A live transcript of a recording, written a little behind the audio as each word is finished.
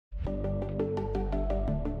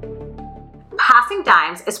Passing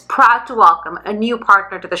Dimes is proud to welcome a new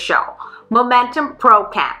partner to the show, Momentum Pro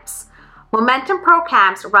Camps. Momentum Pro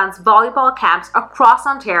Camps runs volleyball camps across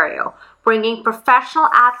Ontario, bringing professional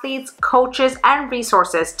athletes, coaches, and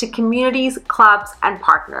resources to communities, clubs, and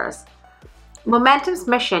partners. Momentum's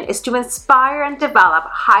mission is to inspire and develop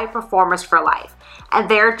high performers for life, and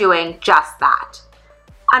they're doing just that.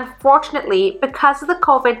 Unfortunately, because of the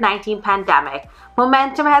COVID-19 pandemic,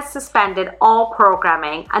 Momentum has suspended all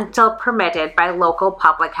programming until permitted by local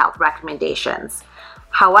public health recommendations.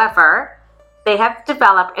 However, they have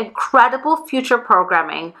developed incredible future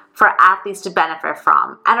programming for athletes to benefit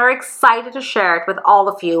from and are excited to share it with all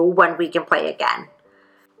of you when we can play again.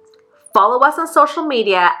 Follow us on social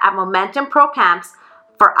media at Momentum Pro Camps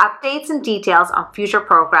for updates and details on future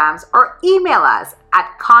programs, or email us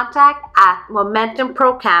at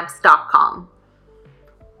contact@momentumprocamps.com.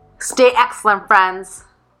 Stay excellent, friends.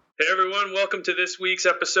 Hey everyone, welcome to this week's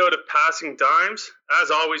episode of Passing Dimes.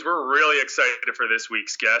 As always, we're really excited for this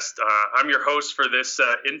week's guest. I'm your host for this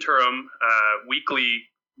interim weekly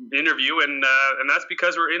interview, and that's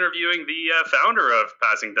because we're interviewing the founder of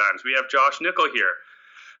Passing Dimes. We have Josh Nicol here.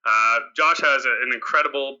 Josh has an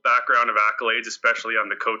incredible background of accolades, especially on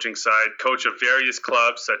the coaching side. Coach of various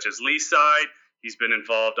clubs such as Leaside. He's been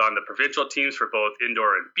involved on the provincial teams for both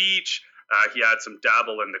indoor and beach. He had some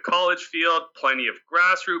dabble in the college field, plenty of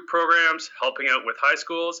grassroots programs, helping out with high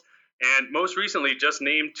schools, and most recently just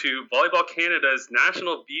named to Volleyball Canada's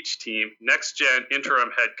national beach team next gen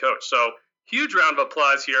interim head coach. So huge round of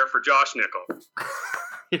applause here for Josh Nicol.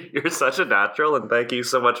 You're such a natural, and thank you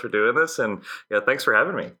so much for doing this. And yeah, thanks for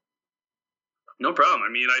having me. No problem. I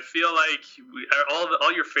mean, I feel like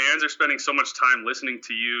all your fans are spending so much time listening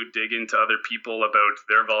to you dig into other people about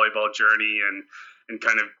their volleyball journey and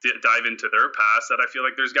kind of dive into their past, that I feel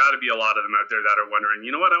like there's got to be a lot of them out there that are wondering,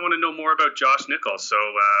 you know what, I want to know more about Josh Nicol. So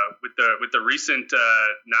with the recent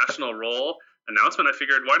national role announcement, I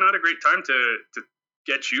figured why not a great time to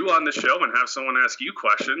get you on the show and have someone ask you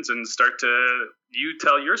questions and start to you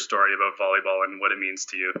tell your story about volleyball and what it means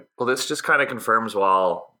to you. Well, this just kind of confirms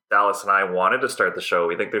while Dallas and I wanted to start the show,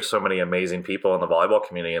 we think there's so many amazing people in the volleyball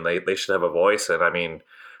community, and they should have a voice. And I mean,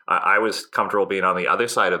 I was comfortable being on the other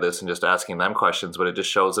side of this and just asking them questions, but it just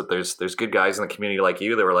shows that there's good guys in the community like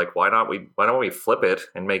you that were like, why don't we flip it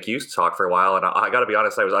and make you talk for a while? And I got to be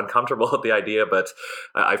honest, I was uncomfortable with the idea, but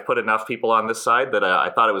I've put enough people on this side that I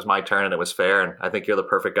thought it was my turn and it was fair. And I think you're the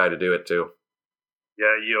perfect guy to do it too.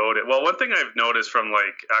 Yeah, you owed it. Well, one thing I've noticed from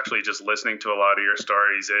actually just listening to a lot of your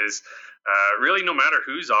stories is really no matter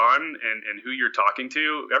who's on and who you're talking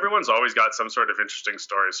to, everyone's always got some sort of interesting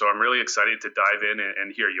story. So I'm really excited to dive in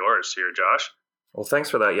and hear yours here, Josh. Well, thanks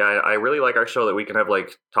for that. Yeah, I really like our show that we can have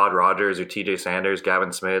like Todd Rogers or TJ Sanders,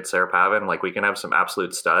 Gavin Smith, Sarah Pavin. Like we can have some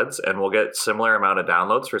absolute studs and we'll get similar amount of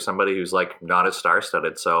downloads for somebody who's like not as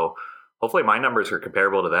star-studded. So hopefully my numbers are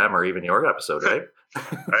comparable to them or even your episode, right? I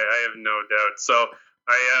have no doubt. So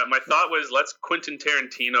my thought was let's Quentin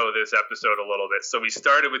Tarantino this episode a little bit. So we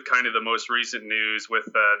started with kind of the most recent news with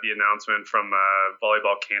the announcement from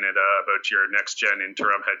Volleyball Canada about your next gen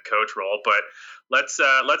interim head coach role. But let's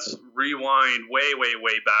rewind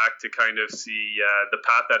way back to kind of see the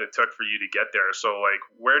path that it took for you to get there. So like,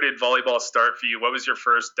 where did volleyball start for you? What was your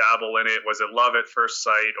first dabble in it? Was it love at first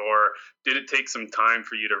sight, or did it take some time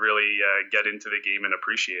for you to really get into the game and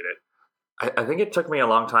appreciate it? I think it took me a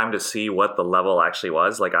long time to see what the level actually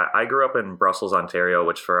was. Like I grew up in Brussels, Ontario,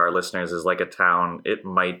 which for our listeners is like a town. It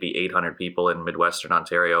might be 800 people in Midwestern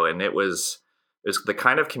Ontario. And it was the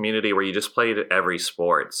kind of community where you just played every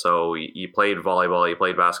sport. So you played volleyball, you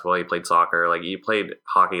played basketball, you played soccer, like you played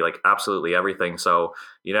hockey, like absolutely everything. So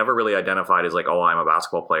you never really identified as like, oh, I'm a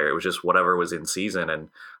basketball player. It was just whatever was in season. And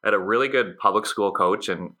I had a really good public school coach,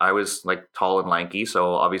 and I was like tall and lanky.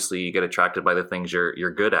 So obviously you get attracted by the things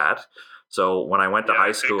you're good at. So when I went to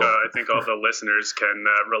high school, I think all the listeners can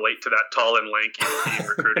relate to that tall and lanky being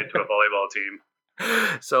recruited to a volleyball team.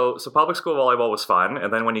 So public school volleyball was fun.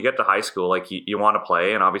 And then when you get to high school, like you want to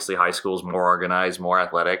play, and obviously high school is more organized, more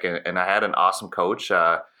athletic. And I had an awesome coach,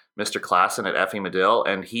 Mr. Klassen at Effie Medill,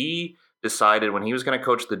 and he decided when he was going to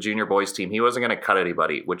coach the junior boys team, he wasn't going to cut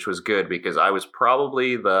anybody, which was good because I was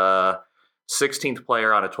probably the 16th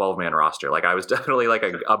player on a 12-man roster. Like I was definitely like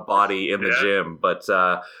a body in the gym, but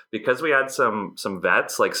because we had some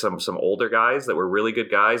vets, like some older guys that were really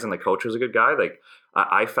good guys, and the coach was a good guy, like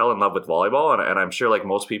I fell in love with volleyball. And I'm sure like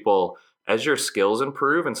most people, as your skills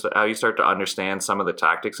improve and how you start to understand some of the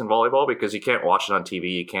tactics in volleyball, because you can't watch it on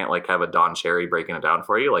TV, you can't like have a Don Cherry breaking it down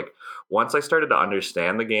for you. Like once I started to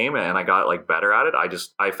understand the game and I got like better at it,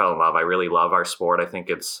 I fell in love. I really love our sport. I think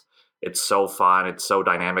it's it's so fun, it's so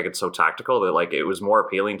dynamic, it's so tactical that like it was more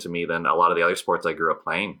appealing to me than a lot of the other sports I grew up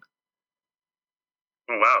playing.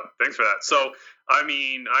 Oh, wow. Thanks for that. So, I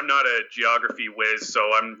mean, I'm not a geography whiz, so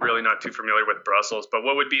I'm really not too familiar with Brussels, but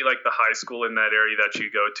what would be like the high school in that area that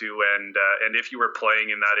you go to? And if you were playing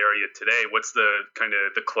in that area today, what's the kind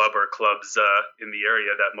of the club or clubs in the area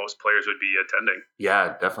that most players would be attending?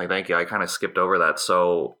 Yeah, definitely. Thank you. I kind of skipped over that.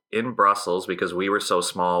 So in Brussels, because we were so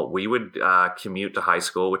small, we would commute to high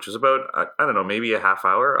school, which was about, I don't know, maybe a half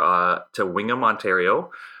hour to Wingham,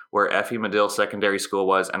 Ontario, where Effie Medill Secondary School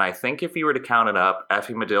was. And I think if you were to count it up,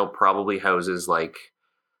 Effie Medill probably houses like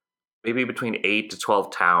maybe between 8 to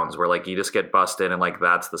 12 towns where like you just get bussed in and like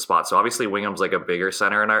that's the spot. So obviously Wingham's like a bigger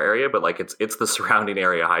center in our area, but like it's the surrounding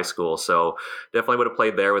area high school. So definitely would have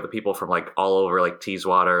played there with the people from like all over, like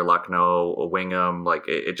Teeswater, Lucknow, Wingham. Like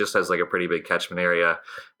it just has like a pretty big catchment area.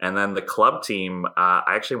 And then the club team, I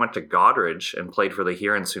actually went to Goderich and played for the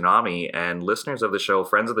Huron Tsunami. And listeners of the show,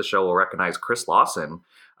 friends of the show will recognize Chris Lawson.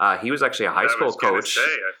 He was actually a high school coach.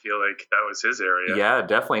 I feel like that was his area. Yeah,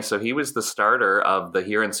 definitely. So he was the starter of the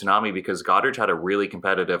Huron Tsunami because Goderich had a really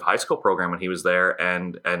competitive high school program when he was there,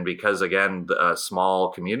 and because again, a small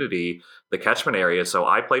community, the catchment area. So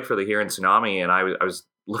I played for the Huron Tsunami, and I was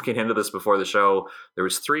looking into this before the show. There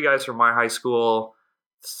was 3 guys from my high school,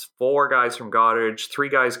 4 guys from Goderich, 3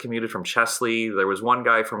 guys commuted from Chesley. There was 1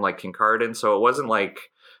 guy from like Kincardine. So it wasn't like,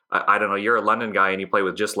 I don't know, you're a London guy and you play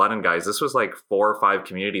with just London guys. This was like 4 or 5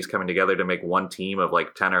 communities coming together to make one team of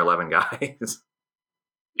like 10 or 11 guys.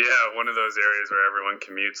 Yeah, one of those areas where everyone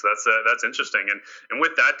commutes. That's interesting. And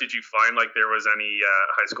with that, did you find like there was any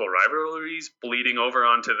high school rivalries bleeding over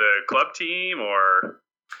onto the club team, or?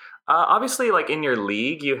 Obviously, like in your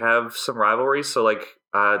league, you have some rivalries. So like,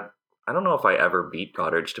 I don't know if I ever beat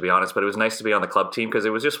Goderich, to be honest, but it was nice to be on the club team because it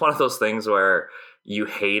was just one of those things where you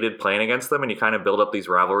hated playing against them and you kind of build up these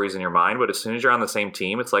rivalries in your mind. But as soon as you're on the same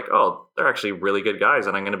team, it's like, oh, they're actually really good guys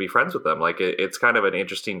and I'm going to be friends with them. Like it's kind of an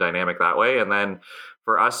interesting dynamic that way. And then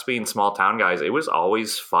for us being small town guys, it was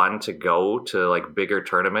always fun to go to like bigger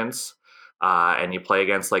tournaments and you play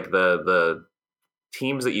against like the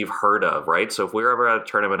teams that you've heard of, right? So if we were ever at a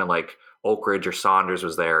tournament in like Oak Ridge or Saunders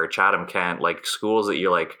was there, or Chatham Kent, like schools that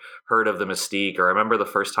you like heard of the mystique, or I remember the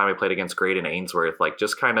first time I played against Graydon Ainsworth, like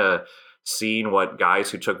just kind of seeing what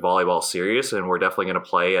guys who took volleyball serious and were definitely going to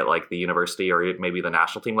play at like the university or maybe the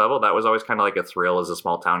national team level. That was always kind of like a thrill as a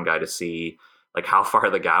small town guy to see like how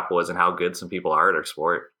far the gap was and how good some people are at our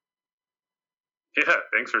sport. Yeah,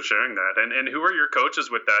 thanks for sharing that. And who are your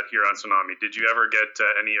coaches with that Huron Tsunami? Did you ever get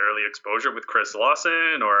any early exposure with Chris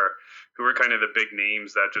Lawson, or who were kind of the big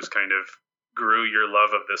names that just kind of grew your love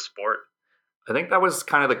of this sport? I think that was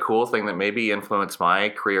kind of the cool thing that maybe influenced my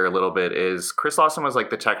career a little bit is Chris Lawson was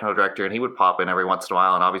like the technical director and he would pop in every once in a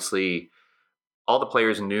while. And obviously all the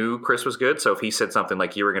players knew Chris was good. So if he said something,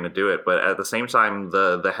 like you were going to do it. But at the same time,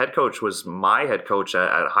 the head coach was my head coach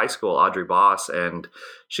at high school, Audrey Boss. And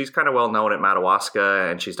she's kind of well known at Madawaska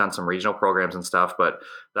and she's done some regional programs and stuff. But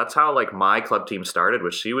that's how like my club team started,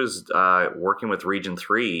 was she was working with Region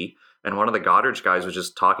 3. And one of the Goderich guys was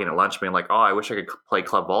just talking at lunch being like, oh, I wish I could play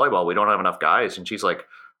club volleyball. We don't have enough guys. And she's like,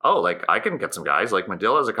 oh, like I can get some guys. Like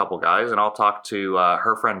Medill has a couple guys and I'll talk to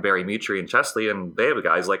her friend Barry Mutry in Chesley and they have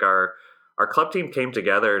guys. Like our club team came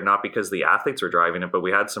together not because the athletes were driving it, but we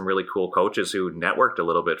had some really cool coaches who networked a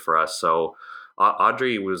little bit for us. So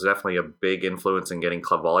Audrey was definitely a big influence in getting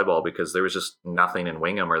club volleyball because there was just nothing in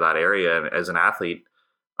Wingham or that area. And as an athlete,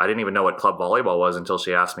 I didn't even know what club volleyball was until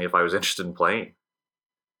she asked me if I was interested in playing.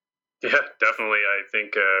 Yeah, definitely. I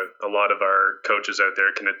think a lot of our coaches out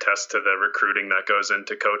there can attest to the recruiting that goes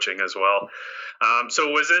into coaching as well. So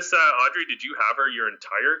was this, Audrey, did you have her your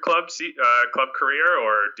entire club career,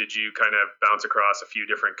 or did you kind of bounce across a few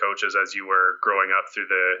different coaches as you were growing up through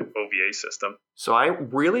the OVA system? So I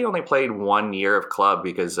really only played 1 year of club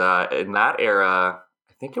because in that era,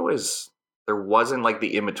 I think there wasn't like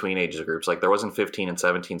the in-between ages groups. Like there wasn't 15 and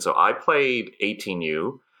 17. So I played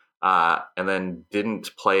 18U. And then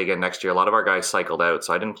didn't play again next year. A lot of our guys cycled out,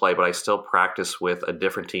 so I didn't play, but I still practice with a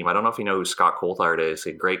different team. I don't know if you know who Scott Coulthard is.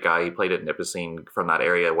 He's a great guy. He played at Nipissing from that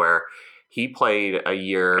area where he played a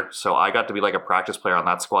year. So I got to be like a practice player on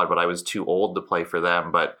that squad, but I was too old to play for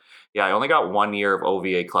them. But yeah, I only got 1 year of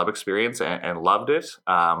OVA club experience and loved it.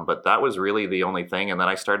 But that was really the only thing. And then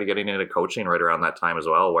I started getting into coaching right around that time as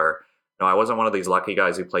well, where I wasn't one of these lucky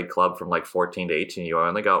guys who played club from like 14 to 18. I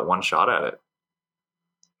only got one shot at it.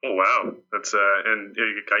 Oh, wow. That's and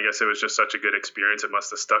I guess it was just such a good experience. It must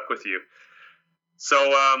have stuck with you. So,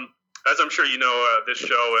 as I'm sure you know, this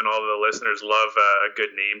show and all the listeners love a good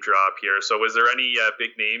name drop here. So was there any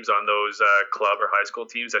big names on those club or high school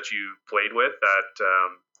teams that you played with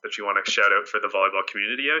that that you want to shout out for the volleyball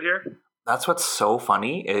community out here? That's what's so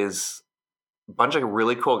funny is a bunch of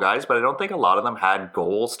really cool guys, but I don't think a lot of them had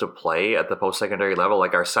goals to play at the post-secondary level.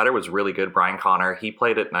 Like our setter was really good, Brian Connor. He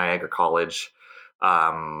played at Niagara College.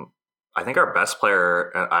 I think our best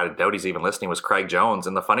player, I doubt he's even listening, was Craig Jones.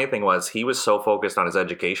 And the funny thing was he was so focused on his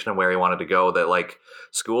education and where he wanted to go that like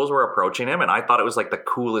schools were approaching him. And I thought it was like the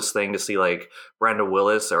coolest thing to see like Brenda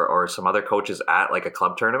Willis or some other coaches at like a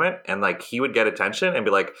club tournament. And like he would get attention and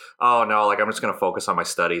be like, oh no, like I'm just going to focus on my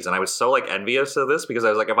studies. And I was so like envious of this because I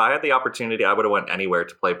was like, if I had the opportunity, I would have went anywhere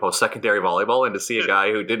to play post-secondary volleyball. And to see a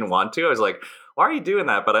guy who didn't want to, I was like, why are you doing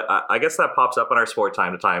that? But I guess that pops up in our sport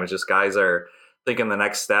time to time. It's just guys are thinking the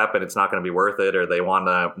next step and it's not going to be worth it, or they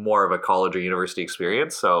want more of a college or university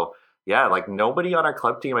experience. So yeah, like nobody on our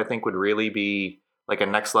club team I think would really be like a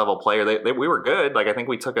next level player. We were good. Like I think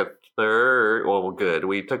we took a third. Well, good.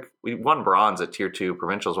 We won bronze at tier 2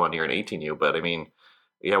 provincials one year in 18U. But I mean,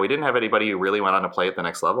 yeah, we didn't have anybody who really went on to play at the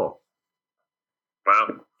next level. Wow,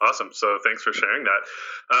 awesome. So thanks for sharing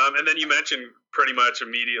that. And then you mentioned pretty much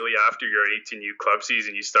immediately after your 18U club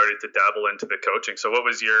season, you started to dabble into the coaching. So what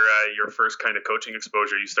was your first kind of coaching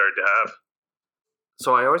exposure you started to have?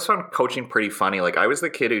 So I always found coaching pretty funny. Like I was the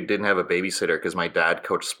kid who didn't have a babysitter because my dad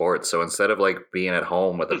coached sports. So instead of like being at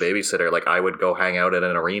home with a babysitter, like I would go hang out at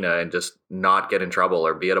an arena and just not get in trouble,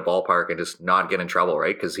 or be at a ballpark and just not get in trouble,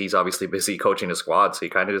 right? Because he's obviously busy coaching a squad. So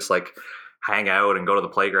you kind of just like hang out and go to the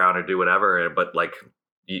playground or do whatever, but like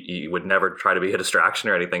you would never try to be a distraction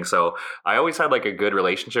or anything. So I always had like a good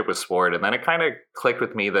relationship with sport. And then it kind of clicked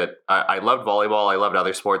with me that I loved volleyball. I loved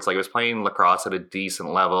other sports. Like I was playing lacrosse at a decent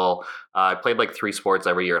level. I played like 3 sports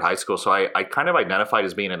every year at high school. So I kind of identified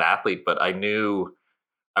as being an athlete, but I knew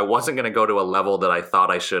I wasn't going to go to a level that I thought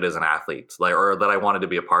I should as an athlete, like, or that I wanted to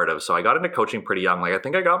be a part of. So I got into coaching pretty young. Like I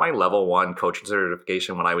think I got my level 1 coaching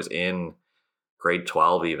certification when I was in grade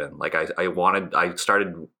 12 even. Like I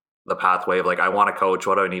started the pathway of like, I want to coach.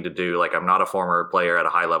 What do I need to do? Like, I'm not a former player at a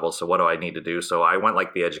high level. So what do I need to do? So I went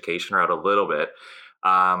like the education route a little bit.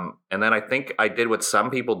 And then I think I did what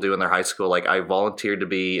some people do in their high school. Like I volunteered to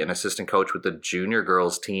be an assistant coach with the junior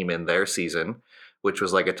girls team in their season, which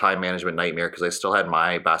was like a time management nightmare because I still had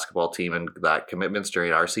my basketball team and that commitments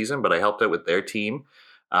during our season, but I helped out with their team.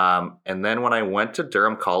 And then when I went to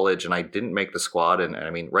Durham College and I didn't make the squad, and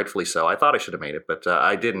I mean, rightfully so, I thought I should have made it, but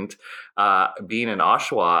I didn't. Being in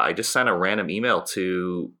Oshawa, I just sent a random email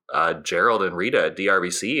to Gerald and Rita at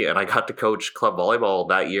DRBC, and I got to coach club volleyball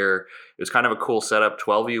that year. It was kind of a cool setup.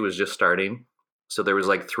 12U was just starting. So there was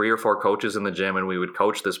like 3 or 4 coaches in the gym, and we would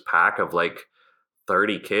coach this pack of like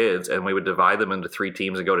 30 kids, and we would divide them into 3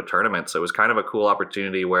 teams and go to tournaments. So it was kind of a cool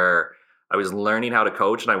opportunity where I was learning how to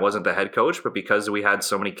coach, and I wasn't the head coach, but because we had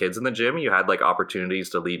so many kids in the gym, you had like opportunities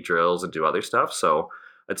to lead drills and do other stuff. So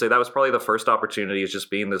I'd say that was probably the first opportunity, is just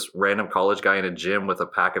being this random college guy in a gym with a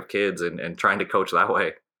pack of kids and trying to coach that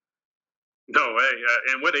way. No way.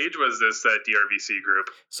 And what age was this DRVC group?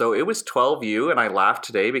 So it was 12U, and I laughed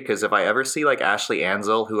today because if I ever see like Ashley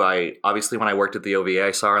Ansel, who I obviously when I worked at the OVA,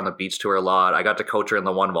 I saw her on the beach tour a lot. I got to coach her in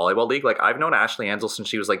the one volleyball league. Like I've known Ashley Ansel since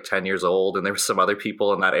she was like 10 years old, and there were some other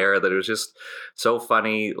people in that era that it was just so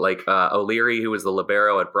funny. Like O'Leary, who was the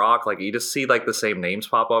libero at Brock. Like you just see like the same names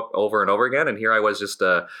pop up over and over again. And here I was just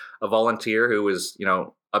a volunteer who was,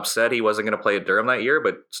 upset he wasn't going to play at Durham that year,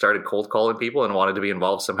 but started cold calling people and wanted to be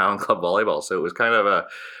involved somehow in club volleyball. So it was kind of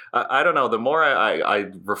I don't know, the more I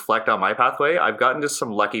reflect on my pathway, I've gotten just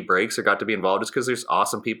some lucky breaks or got to be involved just because there's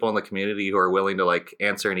awesome people in the community who are willing to like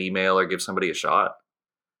answer an email or give somebody a shot.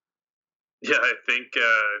 Yeah, I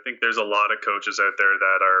think there's a lot of coaches out there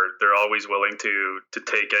that they're always willing to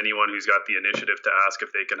take anyone who's got the initiative to ask if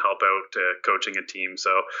they can help out coaching a team. So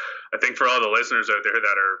I think for all the listeners out there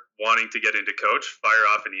that are wanting to get into coach, fire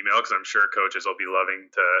off an email, because I'm sure coaches will be loving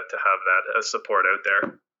to have that support out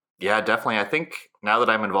there. Yeah, definitely. I think now that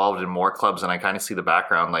I'm involved in more clubs and I kind of see the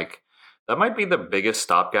background, like that might be the biggest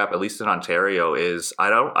stopgap, at least in Ontario, is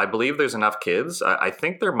I believe there's enough kids. I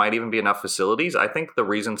think there might even be enough facilities. I think the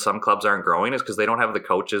reason some clubs aren't growing is because they don't have the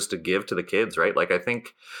coaches to give to the kids, right? Like I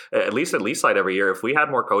think at least at Leaside every year, if we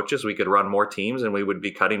had more coaches, we could run more teams and we would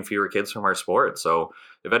be cutting fewer kids from our sport. So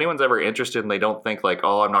if anyone's ever interested and they don't think like,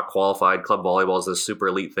 oh, I'm not qualified, club volleyball is this super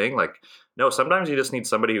elite thing, like no, sometimes you just need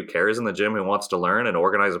somebody who cares in the gym, who wants to learn and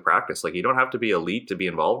organize a practice. Like you don't have to be elite to be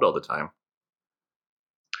involved all the time.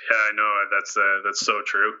 Yeah, I know. That's so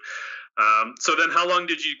true. So then how long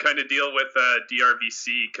did you kind of deal with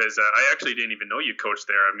DRVC? Because I actually didn't even know you coached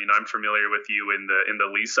there. I mean, I'm familiar with you in the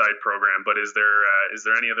Leaside program, but is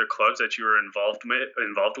there any other clubs that you were involved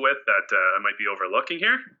with that I might be overlooking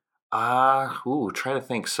here? Trying to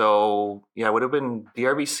think. So yeah, it would have been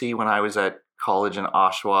DRVC when I was at college in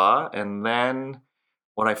Oshawa. And then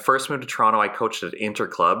when I first moved to Toronto, I coached at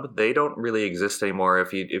Interclub. They don't really exist anymore.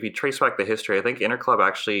 If you trace back the history, I think Interclub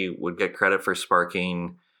actually would get credit for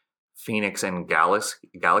sparking Phoenix and Galaxy.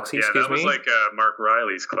 Yeah, that was like Mark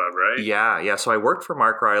Riley's club, right? Yeah. So I worked for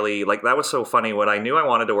Mark Riley. Like, that was so funny. When I knew I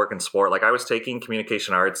wanted to work in sport, like, I was taking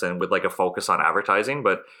communication arts and with like a focus on advertising.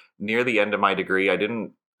 But near the end of my degree, I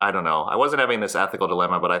don't know. I wasn't having this ethical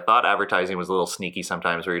dilemma, but I thought advertising was a little sneaky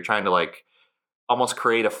sometimes, where you're trying to like almost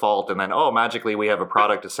create a fault and then, oh, magically we have a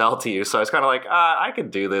product to sell to you. So I was kind of like, I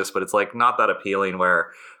could do this, but it's like not that appealing,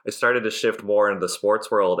 where I started to shift more into the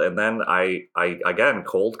sports world. And then I again,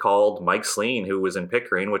 cold called Mike Sleen, who was in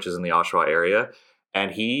Pickering, which is in the Oshawa area.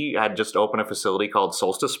 And he had just opened a facility called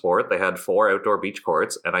Solstice Sport. They had 4 outdoor beach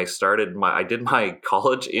courts. And I did my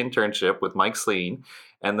college internship with Mike Sleen.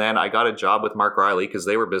 And then I got a job with Mark Riley because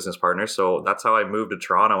they were business partners. So that's how I moved to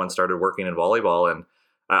Toronto and started working in volleyball. And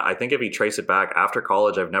I think if you trace it back, after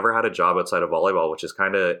college, I've never had a job outside of volleyball, which is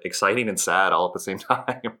kind of exciting and sad all at the same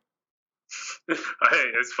time.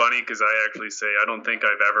 It's funny because I actually say I don't think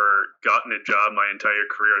I've ever gotten a job my entire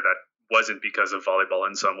career that wasn't because of volleyball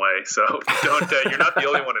in some way. So you're not the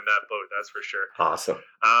only one in that boat, that's for sure. Awesome.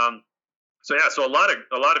 So a lot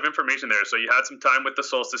of information there. So you had some time with the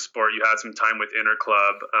Solstice Sport, you had some time with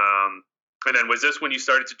Interclub. And then was this when you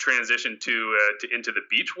started to transition to into the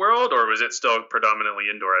beach world, or was it still predominantly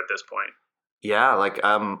indoor at this point? Yeah, like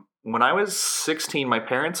when I was 16, my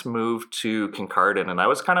parents moved to Kincardine, and that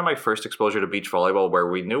was kind of my first exposure to beach volleyball, where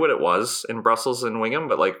we knew what it was in Brussels and Wingham,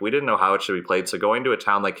 but like we didn't know how it should be played. So going to a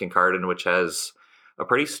town like Kincardine, which has a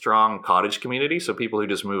pretty strong cottage community, so people who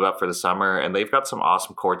just move up for the summer, and they've got some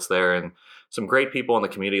awesome courts there and some great people in the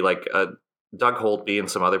community, like Doug Holtby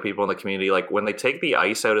and some other people in the community. Like, when they take the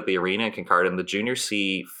ice out at the arena in Kincardine, the junior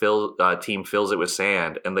C team fills it with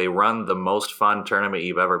sand, and they run the most fun tournament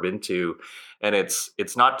you've ever been to. And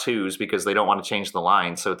it's not twos because they don't want to change the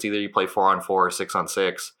line. So it's either you play 4-on-4 or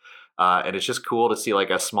 6-on-6. And it's just cool to see like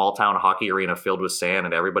a small town hockey arena filled with sand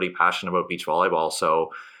and everybody passionate about beach volleyball. So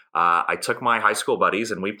I took my high school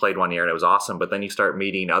buddies and we played one year and it was awesome. But then you start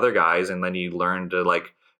meeting other guys and then you learn to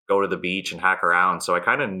like go to the beach and hack around. So I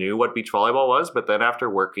kind of knew what beach volleyball was, but then after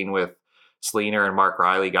working with Sleener and Mark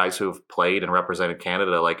Riley, guys who have played and represented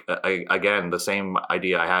Canada, like again, the same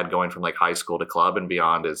idea I had going from like high school to club and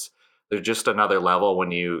beyond is there's just another level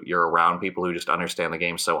when you're around people who just understand the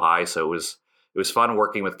game so high. So it was fun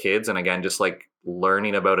working with kids, and again, just like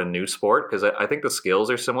learning about a new sport, because I think the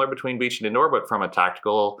skills are similar between beach and indoor, but from a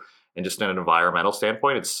tactical and just an environmental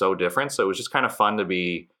standpoint, it's so different. So it was just kind of fun to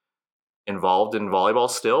be involved in volleyball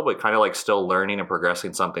still, but kind of like still learning and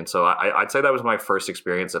progressing something. So I'd say that was my first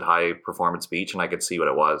experience at high performance beach, and I could see what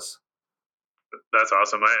it was. That's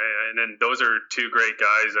awesome. And then those are two great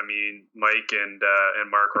guys. I mean, Mike and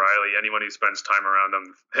Mark Riley. Anyone who spends time around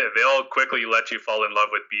them, they'll quickly let you fall in love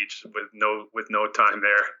with beach with no time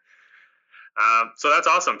there. So that's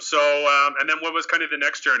awesome. So and then what was kind of the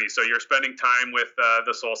next journey? So you're spending time with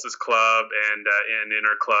the Solstice Club and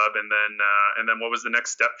Interclub, and then what was the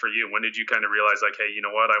next step for you? When did you kind of realize like, hey, you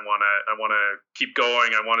know what, I want to keep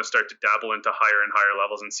going. I want to start to dabble into higher and higher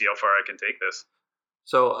levels and see how far I can take this.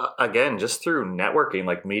 So again, just through networking,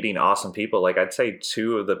 like meeting awesome people, like I'd say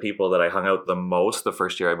two of the people that I hung out the most the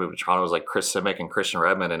first year I moved to Toronto was like Chris Simic and Christian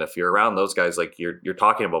Redmond. And if you're around those guys, like you're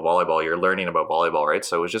talking about volleyball, you're learning about volleyball, right?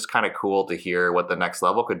 So it was just kind of cool to hear what the next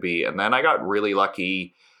level could be. And then I got really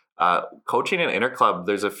lucky coaching in Interclub.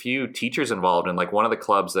 There's a few teachers involved, and like one of the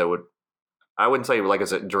clubs that I wouldn't say like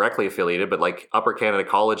is it directly affiliated, but like Upper Canada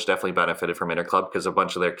College definitely benefited from Interclub because a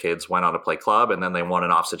bunch of their kids went on to play club, and then they won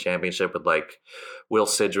an OFSA championship with like Will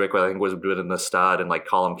Sidgwick, I think was in the stud, and like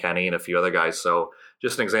Colin Kenny and a few other guys. So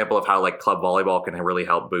just an example of how like club volleyball can really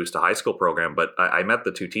help boost a high school program. But I met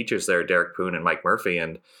the two teachers there, Derek Poon and Mike Murphy,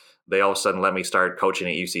 and they all of a sudden let me start coaching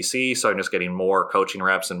at UCC. So I'm just getting more coaching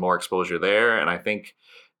reps and more exposure there. And I think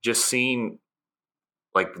just seeing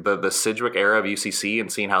like the Sidgwick era of UCC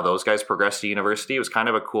and seeing how those guys progressed to university, it was kind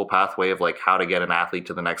of a cool pathway of like how to get an athlete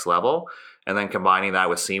to the next level. And then combining that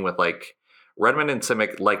with seeing with like Redmond and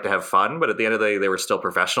Simic like to have fun, but at the end of the day, they were still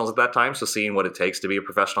professionals at that time. So seeing what it takes to be a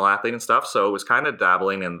professional athlete and stuff. So it was kind of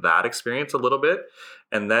dabbling in that experience a little bit.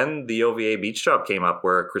 And then the OVA beach job came up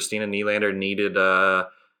where Christina Nylander needed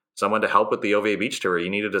someone to help with the OVA beach tour. You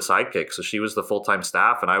needed a sidekick. So she was the full-time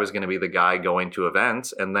staff and I was going to be the guy going to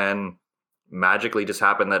events. And then magically just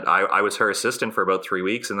happened that I was her assistant for about 3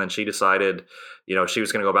 weeks. And then she decided, you know, she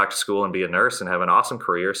was going to go back to school and be a nurse and have an awesome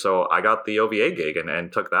career. So I got the OVA gig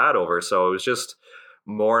and took that over. So it was just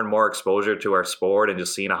more and more exposure to our sport and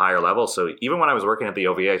just seeing a higher level. So even when I was working at the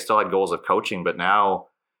OVA, I still had goals of coaching, but now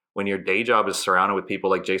when your day job is surrounded with people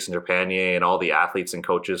like Jason Trepanier and all the athletes and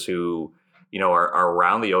coaches who, are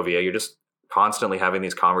around the OVA, you're just constantly having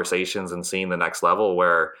these conversations and seeing the next level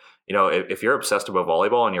where, if you're obsessed about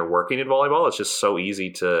volleyball and you're working in volleyball, it's just so easy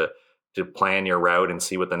to plan your route and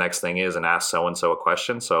see what the next thing is and ask so-and-so a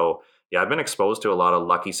question. So yeah, I've been exposed to a lot of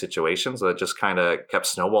lucky situations that just kind of kept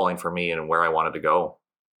snowballing for me and where I wanted to go.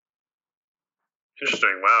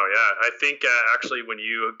 Interesting. Wow. Yeah. I think actually when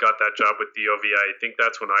you got that job with the OVA, I think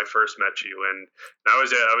that's when I first met you. And I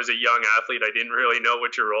was a young athlete. I didn't really know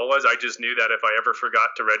what your role was. I just knew that if I ever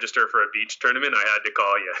forgot to register for a beach tournament, I had to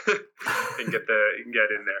call you and get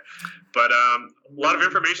in there. But a lot of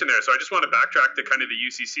information there. So I just want to backtrack to kind of the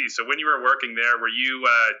UCC. So when you were working there,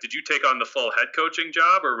 did you take on the full head coaching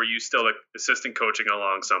job, or were you still assistant coaching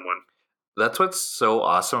along someone? That's what's so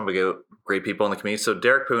awesome about great people in the community. So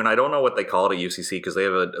Derek Poon, I don't know what they call it at UCC because they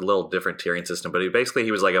have a little different tiering system, but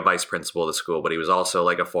he was like a vice principal of the school, but he was also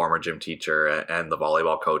like a former gym teacher and the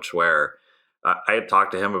volleyball coach, where I had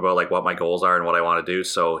talked to him about like what my goals are and what I want to do.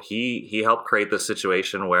 So he helped create this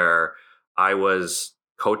situation where I was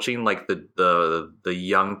coaching like the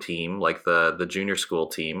young team, like the junior school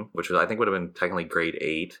team, which was, I think would have been technically grade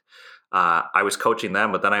 8. I was coaching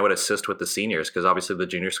them, but then I would assist with the seniors because obviously the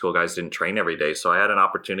junior school guys didn't train every day. So I had an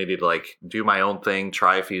opportunity to like do my own thing,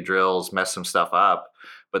 try a few drills, mess some stuff up,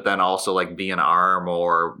 but then also like be an arm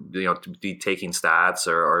or, to be taking stats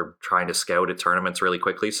or trying to scout at tournaments really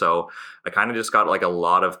quickly. So I kind of just got like a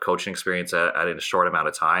lot of coaching experience at a short amount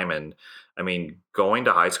of time. And I mean, going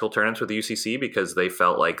to high school tournaments with UCC because they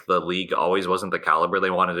felt like the league always wasn't the caliber they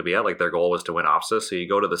wanted to be at. Like their goal was to win OFSA. So you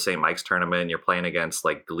go to the St. Mike's tournament, you're playing against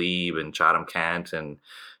like Glebe and Chatham Kent. And,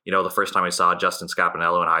 the first time I saw Justin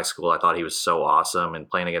Scapinello in high school, I thought he was so awesome. And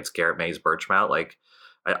playing against Garrett Mays Birchmount, like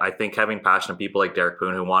I think having passionate people like Derek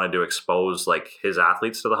Poon who wanted to expose like his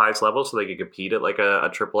athletes to the highest level so they could compete at like a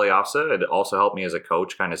AAA OFSA, it also helped me as a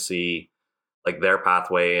coach kind of see like their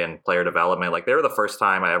pathway and player development. Like they were the first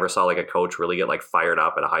time I ever saw like a coach really get like fired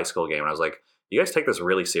up at a high school game. And I was like, you guys take this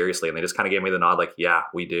really seriously. And they just kind of gave me the nod like, yeah,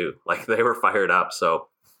 we do. Like they were fired up. So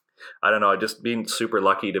I don't know, just being super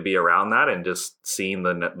lucky to be around that and just seeing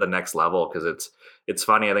the next level. Cause it's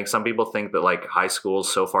funny. I think some people think that like high school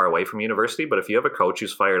is so far away from university, but if you have a coach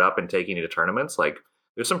who's fired up and taking you to tournaments, like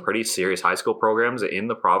there's some pretty serious high school programs in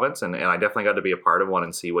the province. And I definitely got to be a part of one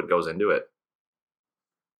and see what goes into it.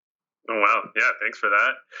 Oh, wow. Yeah, thanks for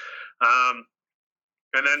that.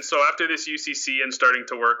 And then, so after this UCC and starting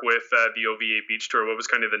to work with the OVA Beach Tour, what was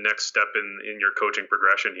kind of the next step in your coaching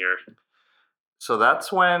progression here? So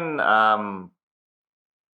that's when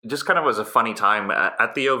just kind of was a funny time.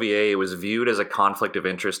 At the OVA, it was viewed as a conflict of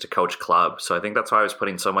interest to coach club. So I think that's why I was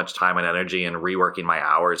putting so much time and energy and reworking my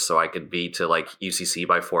hours so I could be to like UCC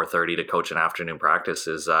by 4:30 to coach an afternoon practice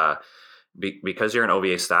is because you're an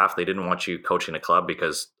OVA staff, they didn't want you coaching a club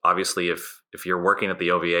because obviously if you're working at the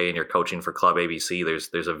OVA and you're coaching for Club ABC,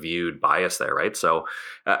 there's a viewed bias there, right? So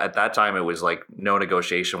at that time, it was like no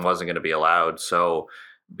negotiation wasn't going to be allowed. So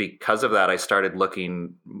because of that, I started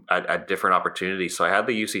looking at different opportunities. So I had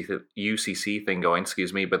the UCC thing going,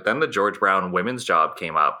 but then the George Brown women's job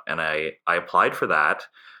came up and I applied for that.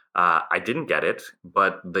 I didn't get it,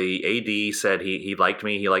 but the AD said he liked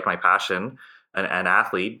me, he liked my passion. An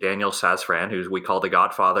athlete, Daniel Sazfran, who we call the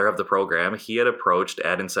godfather of the program, he had approached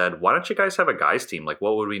Ed and said, why don't you guys have a guys team? Like,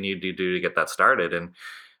 what would we need to do to get that started? And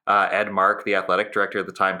Ed Mark, the athletic director at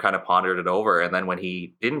the time, kind of pondered it over. And then when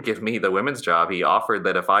he didn't give me the women's job, he offered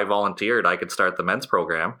that if I volunteered, I could start the men's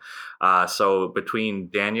program. So between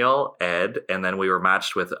Daniel, Ed, and then we were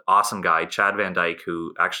matched with awesome guy, Chad Van Dyke,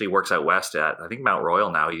 who actually works out west at, I think, Mount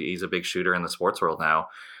Royal now. He's a big shooter in the sports world now.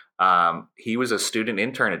 He was a student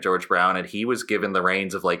intern at George Brown and he was given the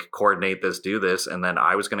reins of like, coordinate this, do this. And then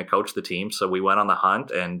I was going to coach the team. So we went on the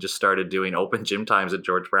hunt and just started doing open gym times at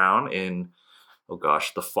George Brown in,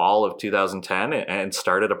 the fall of 2010 and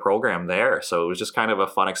started a program there. So it was just kind of a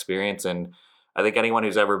fun experience. And I think anyone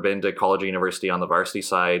who's ever been to college or university on the varsity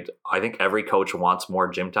side, I think every coach wants more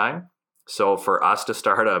gym time. So for us to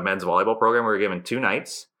start a men's volleyball program, we were given 2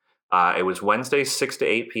 nights. It was Wednesdays 6 to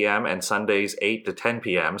 8 p.m. and Sundays 8 to 10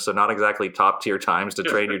 p.m. So not exactly top tier times to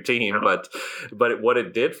train your team, but what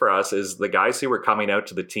it did for us is the guys who were coming out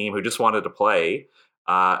to the team who just wanted to play,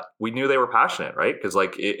 we knew they were passionate, right? Because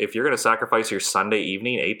like if you're going to sacrifice your Sunday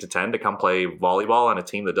evening 8 to 10 to come play volleyball on a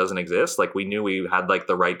team that doesn't exist, like we knew we had like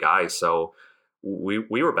the right guys. So we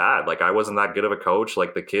were bad. Like I wasn't that good of a coach.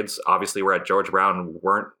 Like the kids obviously were at George Brown and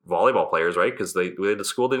weren't volleyball players, right? Because the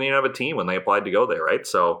school didn't even have a team when they applied to go there, right?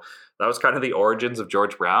 So that was kind of the origins of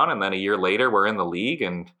George Brown. And then a year later, we're in the league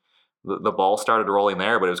and the ball started rolling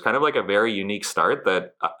there. But it was kind of like a very unique start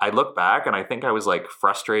that I look back and I think I was like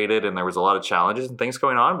frustrated and there was a lot of challenges and things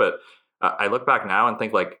going on. But I look back now and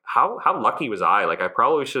think like, how lucky was I? Like I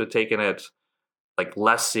probably should have taken it like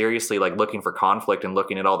less seriously, like looking for conflict and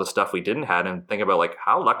looking at all the stuff we didn't have and think about like,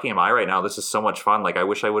 how lucky am I right now? This is so much fun. Like I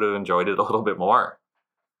wish I would have enjoyed it a little bit more.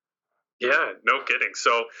 Yeah, no kidding.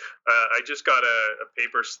 So I just got a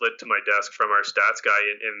paper slid to my desk from our stats guy,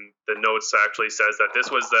 and the notes actually says that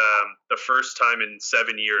this was the first time in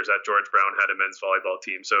 7 years that George Brown had a men's volleyball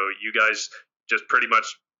team. So you guys just pretty much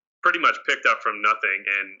picked up from nothing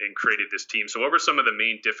and created this team. So what were some of the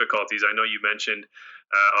main difficulties? I know you mentioned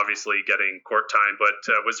obviously getting court time, but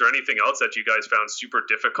was there anything else that you guys found super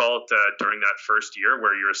difficult during that first year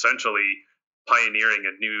where you're essentially pioneering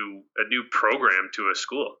a new program to a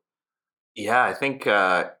school? Yeah, I think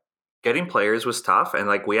getting players was tough. And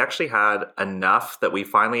like we actually had enough that we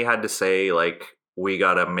finally had to say, like, we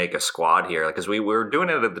got to make a squad here. Because we were doing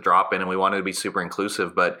it at the drop in and we wanted to be super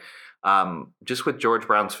inclusive. But just with George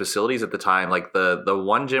Brown's facilities at the time, like the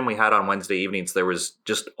one gym we had on Wednesday evenings, there was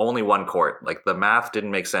just only one court. Like the math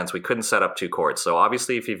didn't make sense. We couldn't set up 2 courts. So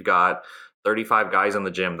obviously if you've got 35 guys in the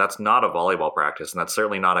gym, that's not a volleyball practice. And that's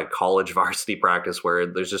certainly not a college varsity practice where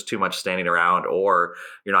there's just too much standing around or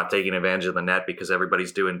you're not taking advantage of the net because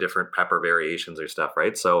everybody's doing different pepper variations or stuff,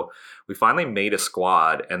 right? So we finally made a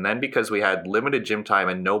squad. And then because we had limited gym time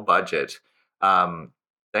and no budget,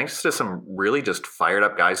 thanks to some really just fired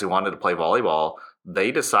up guys who wanted to play volleyball,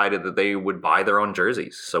 they decided that they would buy their own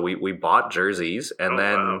jerseys. So we bought jerseys, and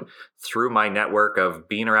then through my network of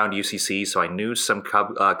being around UCC, so I knew some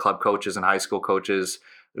club coaches and high school coaches.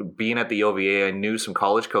 Being at the OVA, I knew some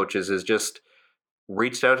college coaches, is just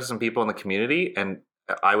reached out to some people in the community, and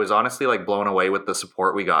I was honestly like blown away with the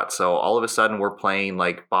support we got. So all of a sudden we're playing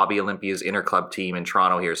like Bobby Olympia's interclub team in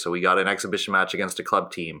Toronto here. So we got an exhibition match against a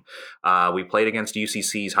club team. We played against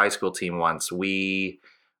UCC's high school team once.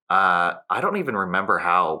 I don't even remember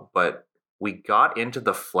how, but we got into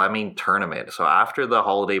the Fleming tournament. So after the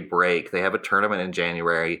holiday break, they have a tournament in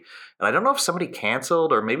January. And I don't know if somebody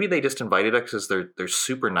canceled or maybe they just invited us because they're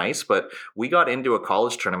super nice. But we got into a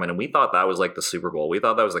college tournament and we thought that was like the Super Bowl. We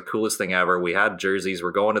thought that was the coolest thing ever. We had jerseys.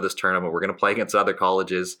 We're going to this tournament. We're going to play against other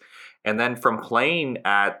colleges. And then from playing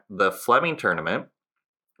at the Fleming tournament,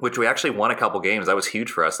 which we actually won a couple games. That was huge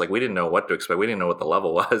for us. Like we didn't know what to expect. We didn't know what the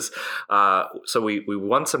level was. So we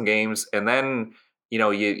won some games, and then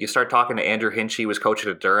you start talking to Andrew Hinchy, was coaching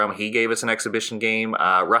at Durham. He gave us an exhibition game.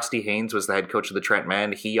 Rusty Haynes was the head coach of the Trent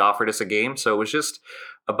Men. He offered us a game. So it was just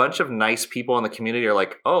a bunch of nice people in the community are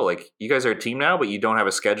like, oh, like you guys are a team now, but you don't have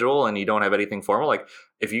a schedule and you don't have anything formal. Like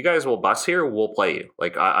if you guys will bus here, we'll play you.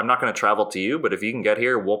 Like I'm not going to travel to you, but if you can get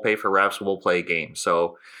here, we'll pay for refs. We'll play a game.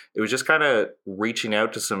 So it was just kind of reaching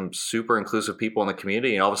out to some super inclusive people in the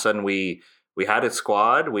community. And all of a sudden we had a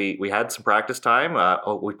squad. We had some practice time.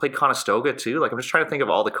 We played Conestoga too. Like I'm just trying to think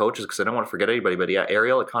of all the coaches because I don't want to forget anybody. But yeah,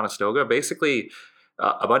 Ariel at Conestoga. Basically,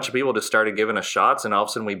 a bunch of people just started giving us shots, and all of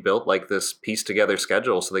a sudden we built like this pieced together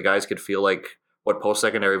schedule so the guys could feel like what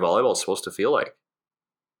post-secondary volleyball is supposed to feel like.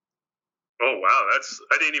 Oh wow,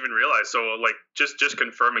 I didn't even realize. So like just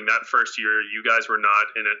confirming that first year, you guys were not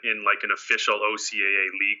in like an official OCAA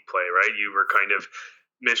league play, right? You were kind of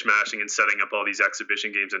mishmashing and setting up all these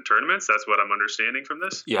exhibition games and tournaments. That's what I'm understanding from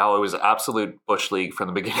this. Yeah, well, it was absolute bush league from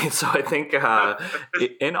the beginning. So I think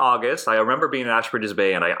in August, I remember being in Ashbridges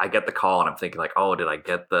Bay, and I get the call, and I'm thinking like, oh, did I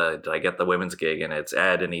get the women's gig? And it's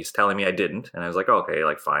Ed, and he's telling me I didn't, and I was like, okay,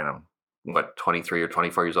 like fine, I'm 23 or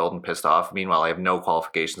 24 years old and pissed off. Meanwhile, I have no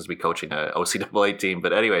qualifications to be coaching a OCAA team.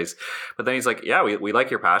 But anyways, but then he's like, yeah, we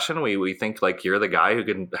like your passion. We think like you're the guy who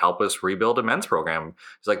can help us rebuild a men's program.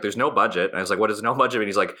 He's like, there's no budget. And I was like, what is no budget? And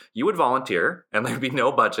he's like, you would volunteer and there'd be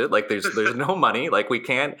no budget. Like there's no money. Like we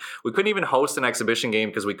couldn't even host an exhibition game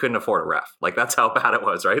because we couldn't afford a ref. Like that's how bad it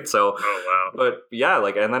was. Right. So, oh, wow. But yeah,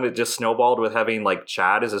 like, and then it just snowballed with having like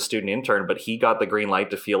Chad as a student intern, but he got the green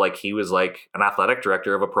light to feel like he was like an athletic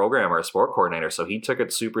director of a program or a sport coordinator. So he took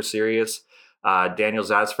it super serious. Daniel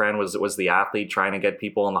Zazfran was the athlete trying to get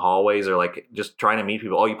people in the hallways or like just trying to meet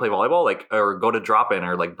people. Oh, you play volleyball? Like, or go to drop in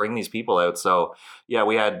or like bring these people out. So yeah,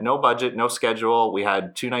 we had no budget, no schedule. We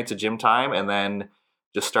had 2 nights of gym time and then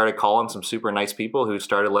just started calling some super nice people who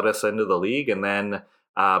started let us into the league. And then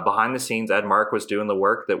behind the scenes, Ed Mark was doing the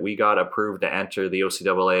work that we got approved to enter the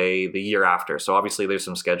OCAA the year after. So obviously there's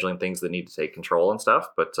some scheduling things that need to take control and stuff,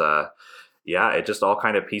 but yeah, it just all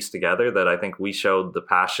kind of pieced together that I think we showed the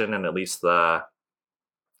passion and at least the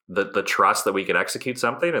trust that we could execute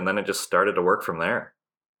something, and then it just started to work from there.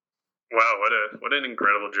 Wow, what an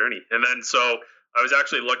incredible journey. And then so I was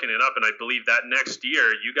actually looking it up, and I believe that next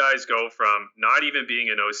year you guys go from not even being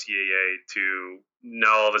an OCAA to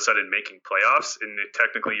now all of a sudden making playoffs in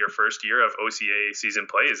technically your first year of OCAA season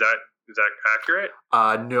play. Is that accurate?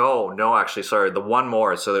 No, actually, sorry. The one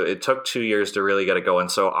more. So it took 2 years to really get it going.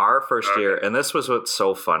 So our first year, and this was what's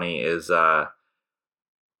so funny is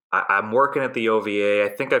I'm working at the OVA. I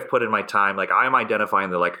think I've put in my time. Like I'm identifying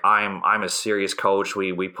that like I'm a serious coach.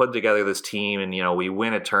 We put together this team, and we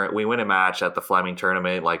win a match at the Fleming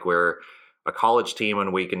tournament. Like we're a college team,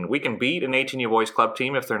 and we can beat an 18U boys club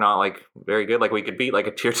team if they're not like very good. Like we could beat like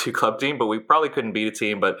a tier 2 club team, but we probably couldn't beat a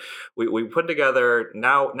team. But we put together.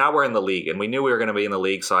 Now we're in the league, and we knew we were going to be in the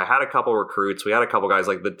league. So I had a couple recruits. We had a couple guys.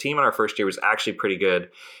 Like the team in our first year was actually pretty good.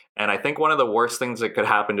 And I think one of the worst things that could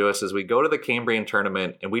happen to us is we go to the Cambrian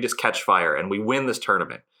tournament and we just catch fire and we win this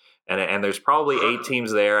tournament. And there's probably 8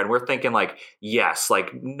 teams there. And we're thinking like, yes,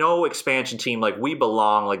 like no expansion team. Like we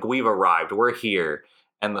belong, like we've arrived. We're here.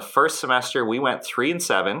 And the first semester we went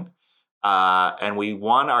 3-7 and we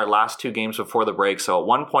won our last 2 games before the break. So at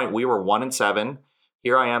one point we were 1-7.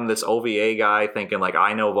 Here I am, this OVA guy thinking like,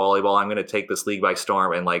 I know volleyball. I'm going to take this league by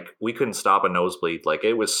storm. And like, we couldn't stop a nosebleed. Like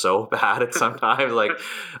it was so bad at some times. Like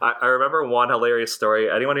I remember one hilarious story.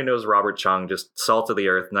 Anyone who knows Robert Chung, just salt of the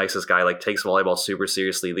earth, nicest guy, like takes volleyball super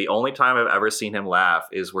seriously. The only time I've ever seen him laugh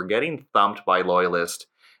is we're getting thumped by Loyalist.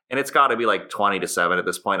 And it's got to be like 20-7 at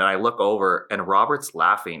this point. And I look over and Robert's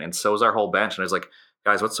laughing. And so is our whole bench. And I was like,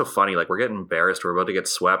 guys, what's so funny? Like, we're getting embarrassed. We're about to get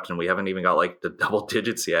swept, and we haven't even got, like, the double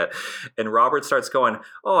digits yet. And Robert starts going,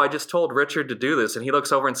 oh, I just told Richard to do this. And he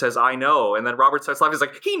looks over and says, I know. And then Robert starts laughing. He's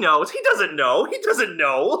like, he knows. He doesn't know. He doesn't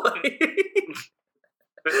know.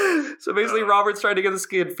 So basically, Robert's trying to get this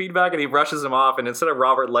kid feedback, and he brushes him off. And instead of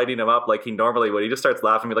Robert lighting him up like he normally would, he just starts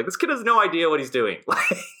laughing. Like, this kid has no idea what he's doing.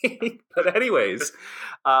 But anyways,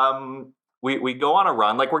 We go on a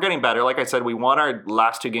run. Like, we're getting better. Like I said, we won our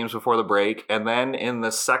last 2 games before the break. And then in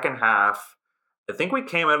the second half, I think we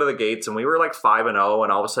came out of the gates and we were like 5-0 and all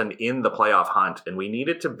of a sudden in the playoff hunt. And we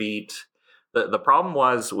needed to beat... The problem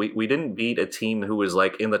was we didn't beat a team who was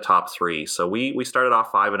like in the top 3. So we started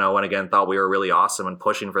off 5-0 and again thought we were really awesome and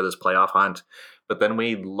pushing for this playoff hunt. But then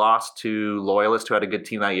we lost to Loyalist, who had a good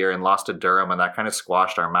team that year, and lost to Durham. And that kind of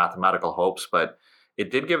squashed our mathematical hopes. But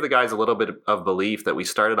it did give the guys a little bit of belief that we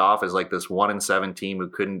started off as like this 1-7 team who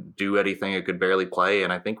couldn't do anything, who could barely play.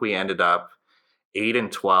 And I think we ended up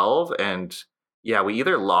 8-12. And yeah, we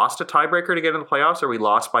either lost a tiebreaker to get in the playoffs or we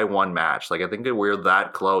lost by 1 match. Like I think that we were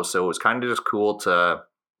that close. So it was kind of just cool to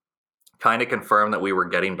kind of confirm that we were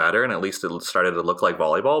getting better. And at least it started to look like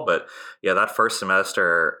volleyball. But yeah, that first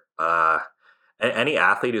semester, any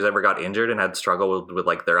athlete who's ever got injured and had struggled with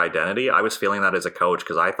like their identity, I was feeling that as a coach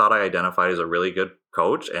because I thought I identified as a really good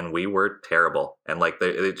coach and we were terrible. And like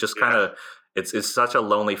it just kind of, it's such a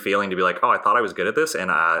lonely feeling to be like, oh, I thought I was good at this, and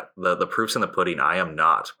the proof's in the pudding. I am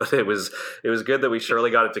not. But it was good that we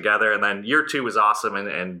surely got it together. And then year 2 was awesome,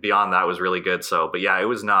 and beyond that was really good. So, but yeah, it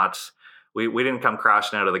was not. We didn't come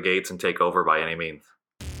crashing out of the gates and take over by any means.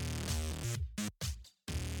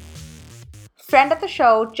 Friend of the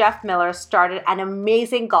show, Jeff Miller, started an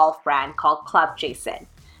amazing golf brand called Club Jason.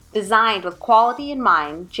 Designed with quality in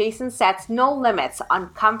mind, Jason sets no limits on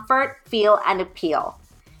comfort, feel, and appeal.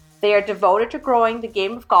 They are devoted to growing the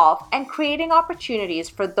game of golf and creating opportunities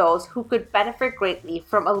for those who could benefit greatly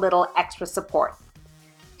from a little extra support.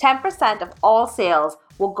 10% of all sales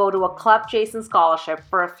will go to a Club Jason scholarship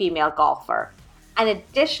for a female golfer. An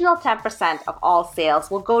additional 10% of all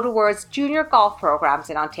sales will go towards junior golf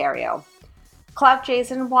programs in Ontario. Club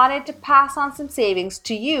Jason wanted to pass on some savings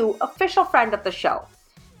to you, official friend of the show.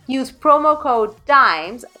 Use promo code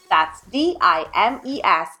DIMES, that's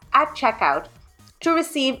DIMES, at checkout to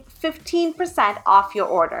receive 15% off your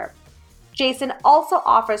order. Jason also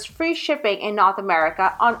offers free shipping in North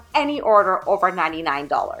America on any order over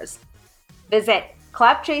 $99. Visit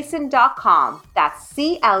clubjason.com, that's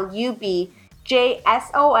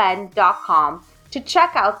CLUBJSON.com, to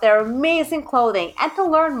check out their amazing clothing and to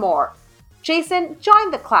learn more. Jason,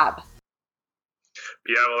 join the club.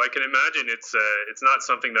 Yeah, well, I can imagine it's not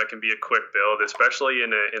something that can be a quick build, especially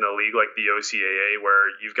in a league like the OCAA,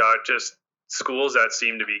 where you've got just schools that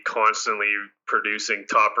seem to be constantly producing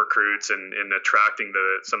top recruits and attracting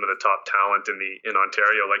some of the top talent in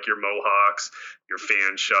Ontario, like your Mohawks, your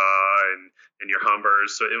Fanshawe, and your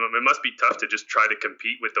Humbers. So it must be tough to just try to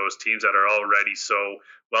compete with those teams that are already so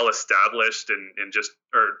well established and just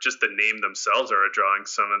the name themselves are drawing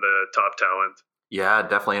some of the top talent. Yeah,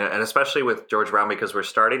 definitely. And especially with George Brown, because we're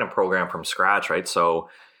starting a program from scratch, right? So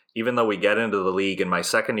even though we get into the league in my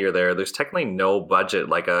second year there's technically no budget.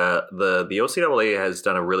 Like the OCAA has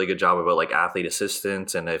done a really good job about like athlete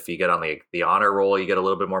assistance, and if you get on the honor roll, you get a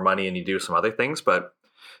little bit more money and you do some other things. But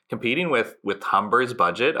competing with Humber's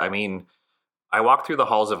budget, I mean, I walk through the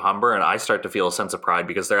halls of Humber and I start to feel a sense of pride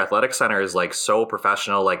because their athletic center is like so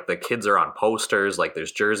professional. Like the kids are on posters, like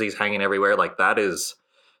there's jerseys hanging everywhere. Like that is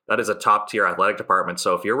a top tier athletic department.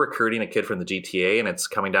 So if you're recruiting a kid from the GTA and it's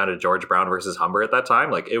coming down to George Brown versus Humber at that time,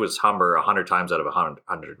 like it was Humber 100 times out of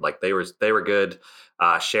 100. Like they were good.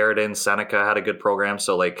 Sheridan, Seneca had a good program.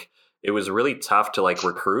 So like it was really tough to like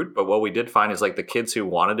recruit. But what we did find is like the kids who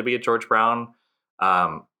wanted to be at George Brown,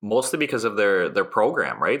 mostly because of their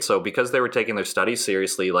program, right? So because they were taking their studies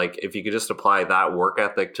seriously, like if you could just apply that work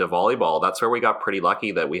ethic to volleyball, that's where we got pretty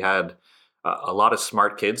lucky that we had a lot of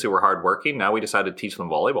smart kids who were hardworking. Now we decided to teach them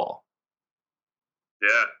volleyball.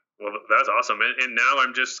 Yeah, well, that's awesome. And now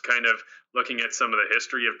I'm just kind of looking at some of the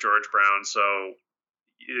history of George Brown. So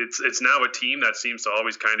it's now a team that seems to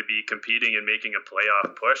always kind of be competing and making a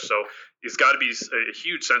playoff push. So it's got to be a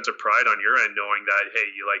huge sense of pride on your end, knowing that, hey,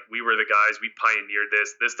 we were the guys, we pioneered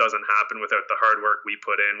this. This doesn't happen without the hard work we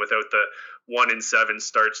put in, without the 1-7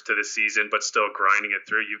 starts to the season, but still grinding it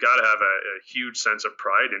through. You've got to have a huge sense of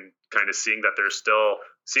pride in kind of seeing that they're still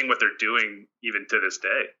seeing what they're doing even to this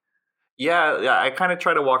day. Yeah, I kind of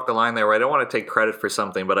try to walk the line there where I don't want to take credit for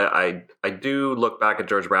something, but I do look back at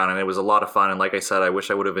George Brown and it was a lot of fun. And like I said, I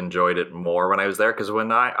wish I would have enjoyed it more when I was there, because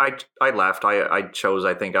when I left, I chose,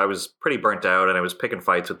 I think I was pretty burnt out and I was picking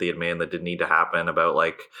fights with the admin that didn't need to happen about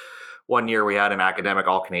like, one year we had an academic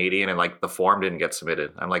All-Canadian and like the form didn't get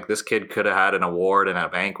submitted. I'm like, this kid could have had an award and a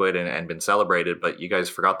banquet and been celebrated, but you guys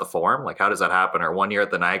forgot the form? Like, how does that happen? Or one year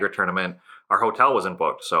at the Niagara tournament, our hotel wasn't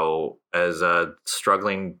booked. So as a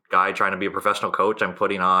struggling guy trying to be a professional coach, I'm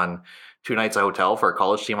putting on 2 nights of hotel for a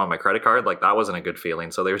college team on my credit card. Like that wasn't a good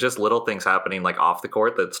feeling. So there was just little things happening like off the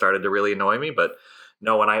court that started to really annoy me. But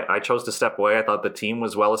no, when I chose to step away, I thought the team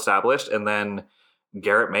was well established. And then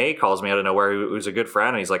Garrett May calls me out of nowhere, who's a good friend.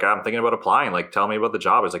 And he's like, I'm thinking about applying. Like, tell me about the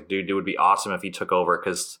job. I was like, dude, it would be awesome if he took over.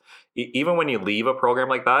 Because even when you leave a program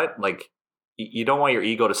like that, like, you don't want your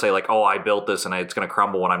ego to say like, oh, I built this and it's going to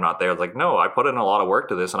crumble when I'm not there. It's like, no, I put in a lot of work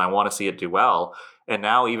to this and I want to see it do well. And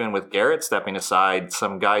now even with Garrett stepping aside,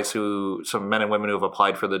 some men and women who have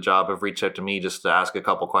applied for the job have reached out to me just to ask a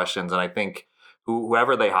couple questions. And I think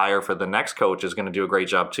whoever they hire for the next coach is going to do a great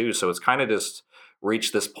job too. So it's kind of just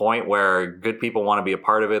reached this point where good people want to be a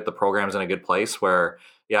part of it. The program's in a good place where,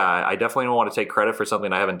 yeah, I definitely don't want to take credit for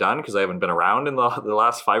something I haven't done because I haven't been around in the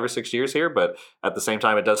last 5 or 6 years here. But at the same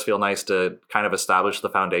time, it does feel nice to kind of establish the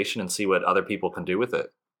foundation and see what other people can do with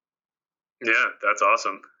it. Yeah, that's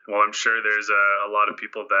awesome. Well, I'm sure there's a lot of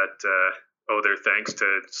people that owe their thanks to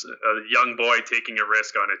a young boy taking a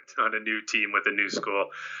risk on a new team with a new school.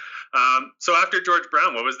 So after George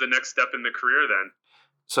Brown, what was the next step in the career then?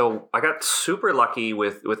 So I got super lucky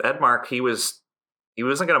with Edmark. He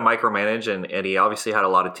wasn't going to micromanage, and he obviously had a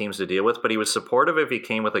lot of teams to deal with, but he was supportive if he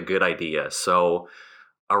came with a good idea. So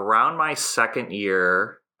around my second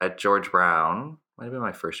year at George Brown, might have been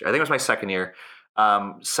my first year, I think it was my second year,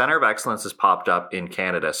 Center of Excellence has popped up in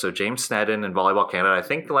Canada. So James Sneddon in Volleyball Canada, I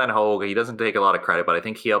think Glenn Hogue, he doesn't take a lot of credit, but I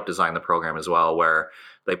think he helped design the program as well, where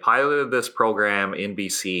they piloted this program in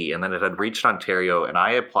BC, and then it had reached Ontario, and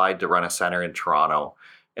I applied to run a center in Toronto.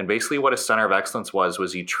 And basically what a Center of Excellence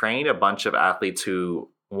was you train a bunch of athletes who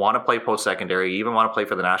want to play post-secondary, even want to play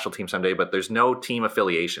for the national team someday, but there's no team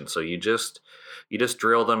affiliation. So you just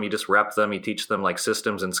drill them, you just rep them, you teach them like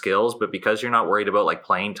systems and skills. But because you're not worried about like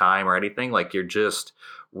playing time or anything, like you're just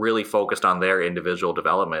really focused on their individual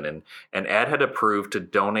development. And Ed had approved to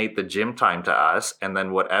donate the gym time to us, and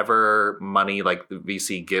then whatever money like the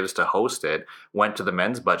VC gives to host it went to the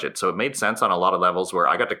men's budget. So it made sense on a lot of levels where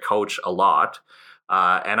I got to coach a lot.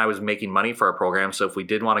 And I was making money for our program. So if we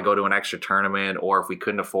did want to go to an extra tournament, or if we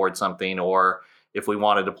couldn't afford something, or if we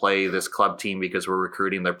wanted to play this club team because we're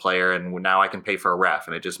recruiting their player, and now I can pay for a ref,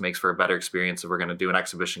 and it just makes for a better experience. If we're going to do an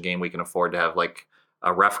exhibition game, we can afford to have like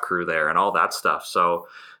a ref crew there and all that stuff. So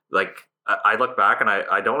like I look back and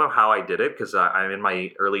I don't know how I did it because I'm in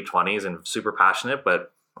my early 20s and super passionate,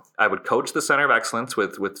 but I would coach the Center of Excellence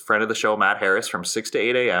with friend of the show, Matt Harris, from 6 to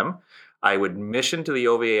 8 a.m. I would mission to the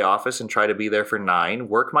OVA office and try to be there for 9,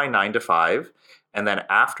 work my 9 to 5. And then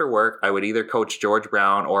after work, I would either coach George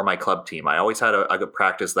Brown or my club team. I always had a good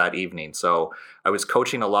practice that evening. So I was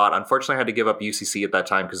coaching a lot. Unfortunately, I had to give up UCC at that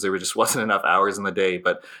time because there just wasn't enough hours in the day.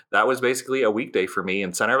 But that was basically a weekday for me.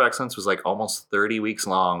 And Center of Excellence was like almost 30 weeks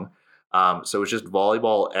long. So it was just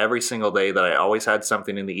volleyball every single day that I always had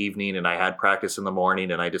something in the evening and I had practice in the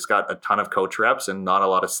morning and I just got a ton of coach reps and not a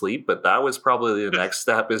lot of sleep. But that was probably the next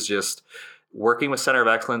step is just working with Center of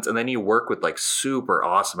Excellence. And then you work with like super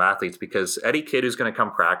awesome athletes because any kid who's going to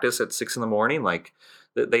come practice at 6 a.m, like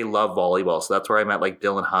they love volleyball. So that's where I met like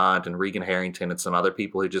Dylan Hunt and Regan Harrington and some other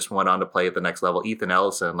people who just went on to play at the next level. Ethan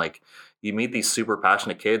Ellison, like you meet these super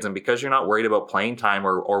passionate kids. And because you're not worried about playing time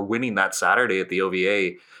or winning that Saturday at the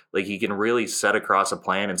OVA, like you can really set across a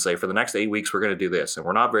plan and say, for the next 8 weeks, we're going to do this. And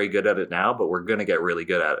we're not very good at it now, but we're going to get really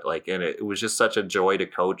good at it. Like, and it was just such a joy to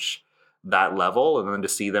coach that level and then to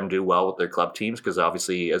see them do well with their club teams. Cause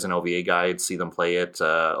obviously as an OVA guy, I'd see them play at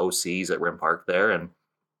OCs at Rim Park there. And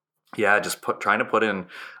yeah, just trying to put in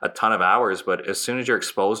a ton of hours. But as soon as you're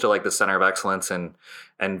exposed to like the Center of Excellence and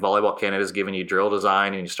Volleyball Canada is giving you drill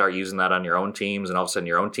design and you start using that on your own teams and all of a sudden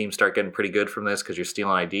your own teams start getting pretty good from this because you're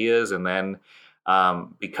stealing ideas. And then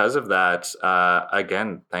because of that,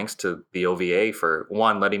 again, thanks to the OVA for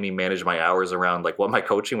one, letting me manage my hours around like what my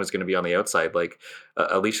coaching was going to be on the outside. Like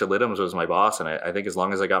Alicia Lidhams was my boss. And I think as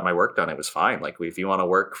long as I got my work done, it was fine. Like if you want to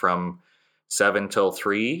work from 7 till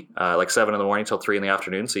 3, like 7 in the morning till 3 in the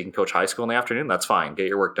afternoon, so you can coach high school in the afternoon, that's fine. Get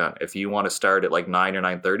your work done. If you want to start at like 9 or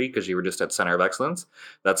 9:30 because you were just at Center of Excellence,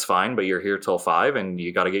 that's fine, but you're here till 5 and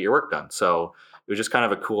you got to get your work done. So it was just kind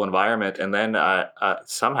of a cool environment. And then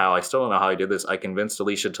somehow, I still don't know how I did this, I convinced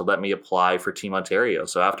Alicia to let me apply for Team Ontario.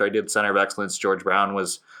 So after I did Center of Excellence, George Brown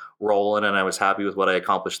was rolling and I was happy with what I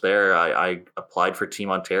accomplished there. I applied for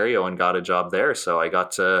Team Ontario and got a job there. So I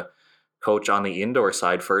got to coach on the indoor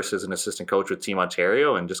side first as an assistant coach with Team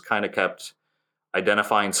Ontario and just kind of kept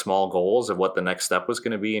identifying small goals of what the next step was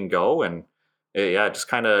going to be and go. And it just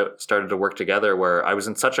kind of started to work together where I was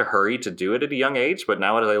in such a hurry to do it at a young age. But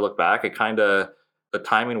now as I look back, the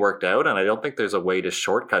timing worked out. And I don't think there's a way to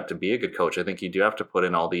shortcut to be a good coach. I think you do have to put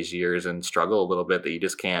in all these years and struggle a little bit that you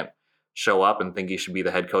just can't show up and think you should be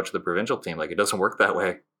the head coach of the provincial team. Like it doesn't work that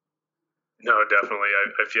way. No, definitely.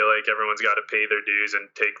 I feel like everyone's got to pay their dues and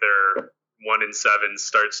take their 1-7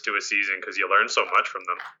 starts to a season because you learn so much from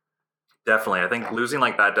them. Definitely. I think losing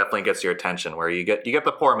like that definitely gets your attention where you get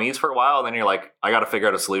the poor me's for a while and then you're like, I got to figure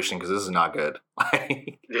out a solution because this is not good.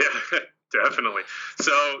 Yeah, definitely.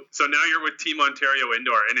 So now you're with Team Ontario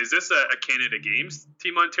Indoor. And is this a Canada Games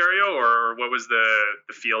Team Ontario or what was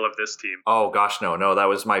the feel of this team? Oh, gosh, no. That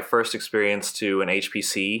was my first experience to an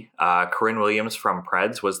HPC. Corinne Williams from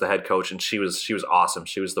Preds was the head coach and she was awesome.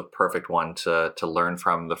 She was the perfect one to learn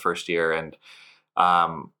from the first year. And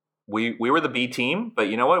we were the B team, but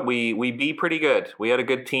you know what? We be pretty good. We had a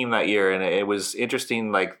good team that year. And it was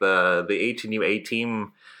interesting, like the 18U A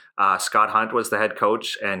team, Scott Hunt was the head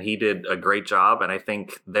coach and he did a great job. And I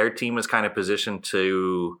think their team was kind of positioned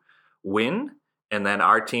to win. And then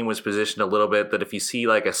our team was positioned a little bit that if you see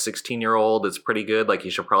like a 16-year-old that's pretty good, like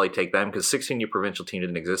you should probably take them because 16U provincial team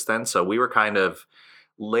didn't exist then. So we were kind of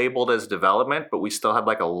labeled as development, but we still had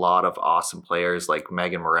like a lot of awesome players like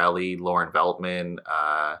Megan Morelli, Lauren Veltman,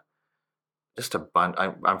 just a bunch.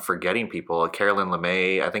 I'm forgetting people. Carolyn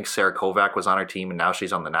LeMay. I think Sarah Kovac was on our team and now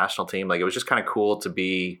she's on the national team. Like it was just kind of cool to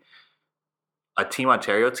be a Team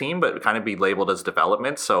Ontario team, but kind of be labeled as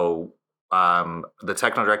development. So the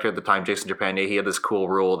technical director at the time, Jason Trepanier, he had this cool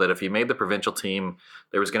rule that if you made the provincial team,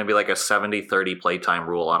 there was going to be like a 70-30 playtime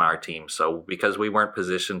rule on our team. So because we weren't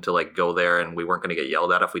positioned to like go there and we weren't going to get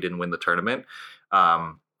yelled at if we didn't win the tournament,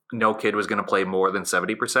 no kid was going to play more than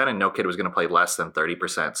 70% and no kid was going to play less than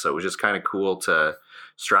 30%. So it was just kind of cool to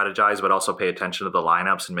strategize, but also pay attention to the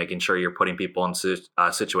lineups and making sure you're putting people in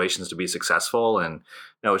situations to be successful. And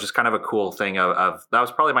it was just kind of a cool thing of that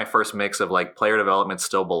was probably my first mix of like player development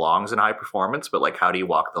still belongs in high performance, but like how do you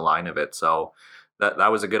walk the line of it? So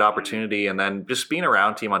that was a good opportunity. And then just being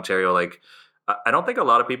around Team Ontario, like I don't think a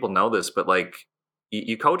lot of people know this, but like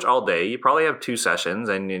you coach all day, you probably have 2 sessions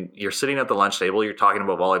and you're sitting at the lunch table, you're talking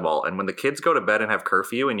about volleyball. And when the kids go to bed and have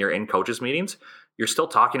curfew and you're in coaches meetings, you're still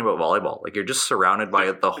talking about volleyball. Like you're just surrounded by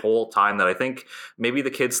it the whole time that I think maybe the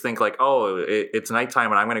kids think like, oh, it's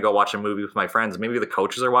nighttime and I'm going to go watch a movie with my friends. Maybe the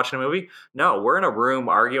coaches are watching a movie. No, we're in a room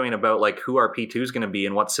arguing about like who our P2 is going to be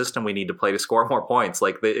and what system we need to play to score more points.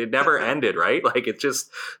 Like it never ended, right? Like it's just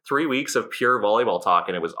 3 weeks of pure volleyball talk.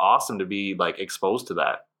 And it was awesome to be like exposed to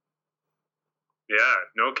that. Yeah,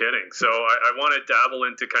 no kidding. So I want to dabble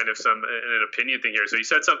into kind of an opinion thing here. So you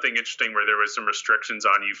said something interesting where there was some restrictions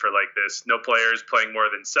on you for like this. No players playing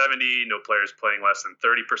more than 70, no players playing less than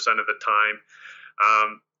 30% of the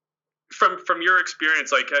time. From your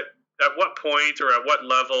experience, like at what point or at what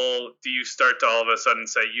level do you start to all of a sudden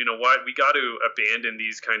say, you know what, we got to abandon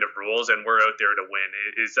these kind of rules and we're out there to win?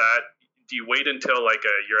 do you wait until like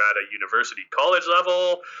you're at a university college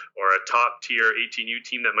level or a top tier 18U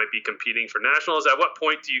team that might be competing for nationals? At what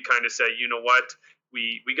point do you kind of say, you know what,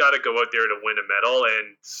 we got to go out there to win a medal,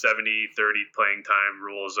 and 70-30 playing time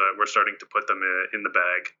rules, we're starting to put them in the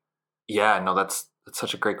bag? Yeah, no, that's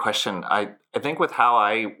such a great question. I think with how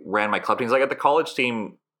I ran my club teams, like at the college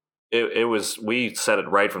team, it was, we said it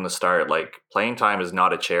right from the start, like playing time is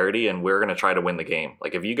not a charity and we're going to try to win the game.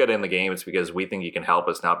 Like if you get in the game, it's because we think you can help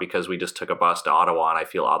us, not because we just took a bus to Ottawa and I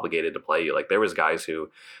feel obligated to play you. Like there was guys who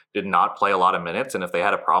did not play a lot of minutes, and if they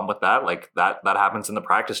had a problem with that, like that happens in the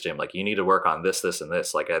practice gym. Like you need to work on this, and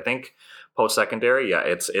this. Like I think post-secondary, yeah,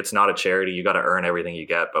 it's not a charity. You got to earn everything you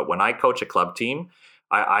get. But when I coach a club team,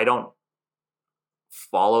 I don't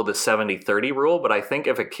follow the 70-30 rule, but I think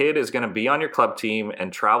if a kid is going to be on your club team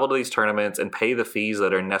and travel to these tournaments and pay the fees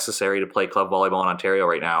that are necessary to play club volleyball in Ontario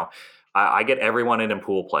right now, I get everyone in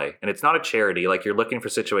pool play. And it's not a charity. Like you're looking for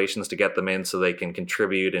situations to get them in so they can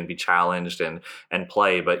contribute and be challenged and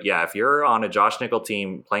play. But yeah, if you're on a Josh Nickel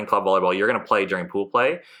team playing club volleyball, you're going to play during pool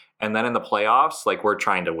play. And then in the playoffs, like we're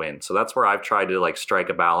trying to win. So that's where I've tried to like strike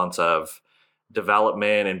a balance of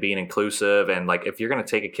development and being inclusive. And like if you're going to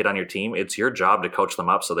take a kid on your team, it's your job to coach them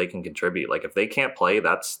up so they can contribute. Like if they can't play,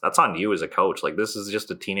 that's on you as a coach. Like this is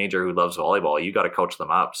just a teenager who loves volleyball. You got to coach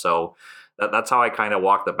them up. So that's how I kind of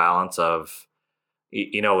walk the balance of,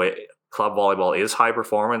 club volleyball is high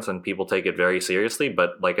performance and people take it very seriously.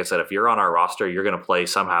 But like I said, if you're on our roster, you're going to play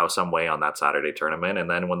somehow, some way on that Saturday tournament. And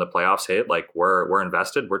then when the playoffs hit, like we're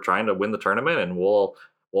invested, we're trying to win the tournament, and we'll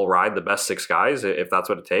ride the best 6 guys if that's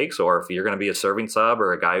what it takes. Or if you're going to be a serving sub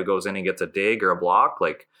or a guy who goes in and gets a dig or a block,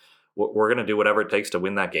 like we're going to do whatever it takes to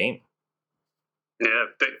win that game.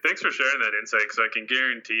 Yeah, thanks for sharing that insight, because I can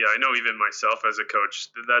guarantee you, I know even myself as a coach,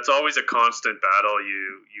 that's always a constant battle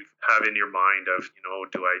you have in your mind of,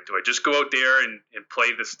 do I just go out there and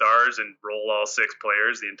play the stars and roll all 6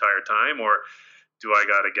 players the entire time, or do I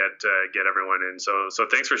got to get everyone in? So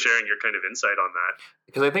thanks for sharing your kind of insight on that.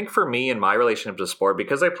 Because I think for me and my relationship to sport,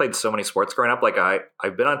 because I played so many sports growing up, like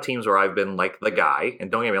I've been on teams where I've been like the guy,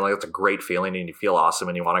 and don't get me wrong, it's a great feeling and you feel awesome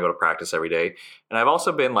and you want to go to practice every day. And I've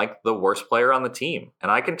also been like the worst player on the team.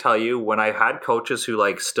 And I can tell you, when I've had coaches who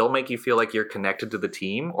like still make you feel like you're connected to the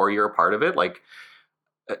team or you're a part of it, like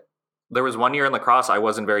there was one year in lacrosse I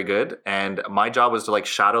wasn't very good, and my job was to like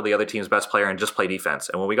shadow the other team's best player and just play defense.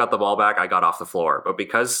 And when we got the ball back, I got off the floor. But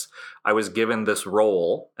because I was given this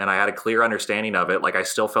role and I had a clear understanding of it, like I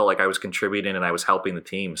still felt like I was contributing and I was helping the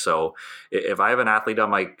team. So if I have an athlete on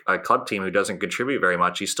my club team who doesn't contribute very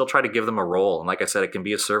much, you still try to give them a role. And like I said, it can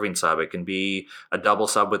be a serving sub, it can be a double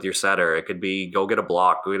sub with your setter, it could be go get a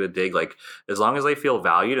block, go get a dig. Like as long as they feel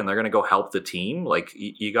valued and they're going to go help the team, like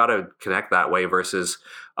you got to connect that way versus,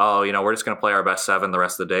 oh, we're just going to play our best 7 the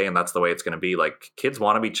rest of the day and that's the way it's going to be. Like kids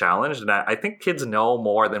want to be challenged. And I think kids know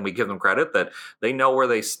more than we give them credit, that they know where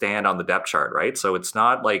they stand on the depth chart, right? So it's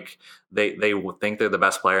not like they think they're the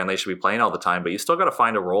best player and they should be playing all the time, but you still got to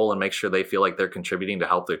find a role and make sure they feel like they're contributing to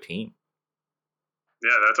help their team.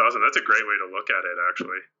 Yeah, that's awesome. That's a great way to look at it,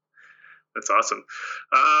 actually. That's awesome.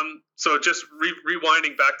 So just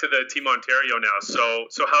rewinding back to the Team Ontario now.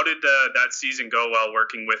 So how did that season go while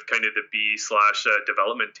working with kind of the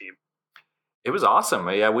B/development team? It was awesome.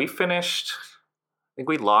 Yeah, we finished, I think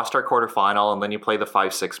we lost our quarterfinal, and then you play the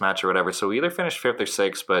 5-6 match or whatever. So we either finished 5th or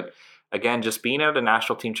 6th, but again, just being at a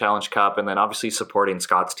National Team Challenge Cup and then obviously supporting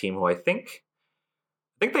Scott's team, who I think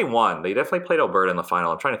they won. They definitely played Alberta in the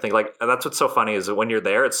final. I'm trying to think, like, that's what's so funny is that when you're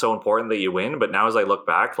there, it's so important that you win. But now as I look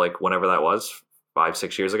back, like whenever that was,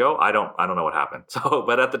 5-6 years ago, I don't know what happened. So,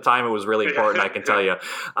 but at the time it was really important, I can tell you.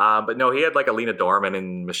 But no, he had like Alina Dorman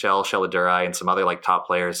and Michelle Sheladurai and some other like top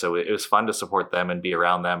players. So it was fun to support them and be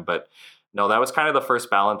around them. But no, that was kind of the first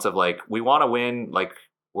balance of like, we want to win, like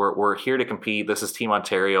we're here to compete. This is Team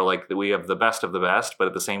Ontario. Like we have the best of the best, but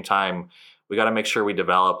at the same time, we got to make sure we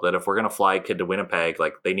develop that if we're going to fly a kid to Winnipeg,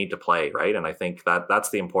 like they need to play, right? And I think that's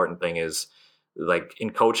the important thing is, like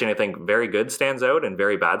in coaching, I think very good stands out and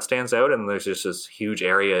very bad stands out. And there's just this huge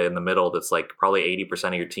area in the middle that's like probably 80%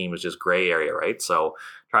 of your team is just gray area, right? So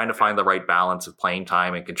trying to find the right balance of playing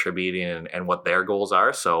time and contributing and what their goals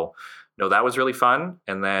are. So no, that was really fun.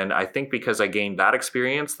 And then I think because I gained that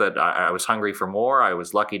experience that I was hungry for more. I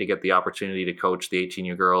was lucky to get the opportunity to coach the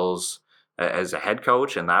 18U girls as a head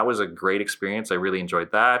coach. And that was a great experience. I really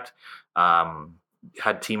enjoyed that.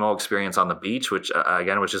 Had Timo experience on the beach, which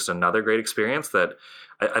again was just another great experience. That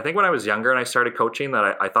I think when I was younger and I started coaching,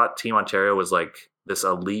 that I thought Team Ontario was like this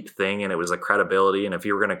elite thing and it was like credibility. And if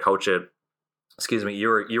you were going to coach it,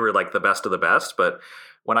 you were like the best of the best. But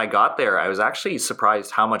when I got there, I was actually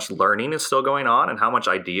surprised how much learning is still going on and how much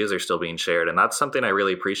ideas are still being shared. And that's something I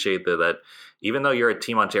really appreciate, that even though you're a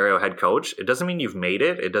Team Ontario head coach, it doesn't mean you've made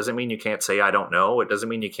it. It doesn't mean you can't say, I don't know. It doesn't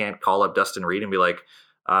mean you can't call up Dustin Reed and be like,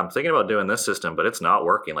 I'm thinking about doing this system, but it's not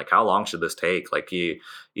working. Like, how long should this take? Like,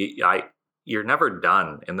 you're never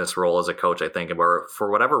done in this role as a coach, I think. And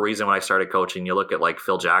for whatever reason, when I started coaching, you look at like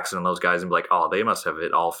Phil Jackson and those guys and be like, oh, they must have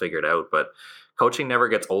it all figured out. But coaching never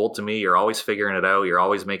gets old to me. You're always figuring it out. You're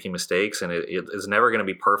always making mistakes, and it is never going to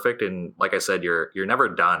be perfect. And like I said, you're never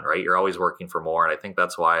done, right? You're always working for more. And I think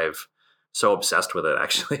that's why I've so obsessed with it,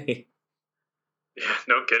 actually. Yeah,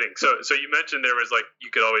 no kidding. So you mentioned there was like, you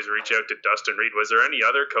could always reach out to Dustin Reed. Was there any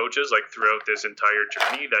other coaches like throughout this entire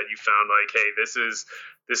journey that you found like, hey, this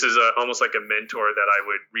is almost like a mentor that I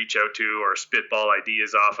would reach out to or spitball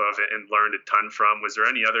ideas off of and learn a ton from? Was there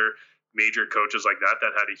any other major coaches like that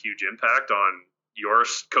had a huge impact on your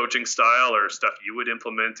coaching style or stuff you would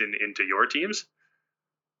implement into your teams?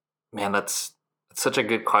 Man, that's such a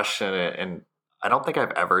good question. And I don't think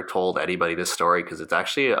I've ever told anybody this story because it's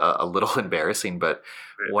actually a little embarrassing. But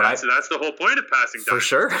that's the whole point of Passing Dimes. For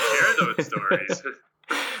sure. To share those stories.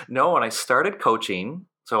 No, when I started coaching,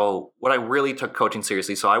 so when I really took coaching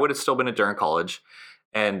seriously, so I would have still been at Durham College.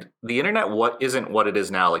 And the internet isn't what it is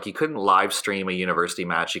now. Like, you couldn't live stream a university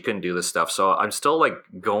match. You couldn't do this stuff. So I'm still like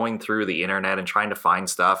going through the internet and trying to find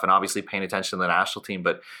stuff and obviously paying attention to the national team.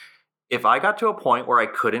 But if I got to a point where I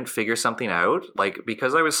couldn't figure something out, like,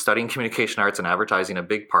 because I was studying communication arts and advertising, a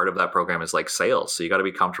big part of that program is like sales. So you got to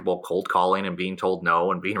be comfortable cold calling and being told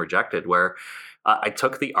no and being rejected, where I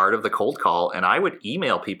took the art of the cold call and I would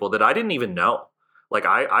email people that I didn't even know. Like,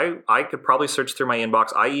 I could probably search through my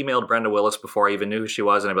inbox. I emailed Brenda Willis before I even knew who she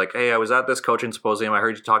was. And I'd be like, hey, I was at this coaching symposium. I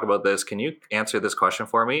heard you talk about this. Can you answer this question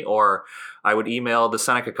for me? Or I would email the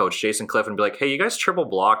Seneca coach, Jason Cliff, and be like, hey, you guys triple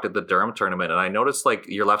blocked at the Durham tournament. And I noticed like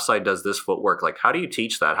your left side does this footwork. Like, how do you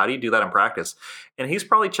teach that? How do you do that in practice? And he's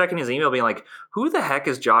probably checking his email being like, who the heck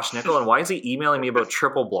is Josh Nickel? And why is he emailing me about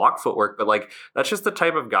triple block footwork? But like, that's just the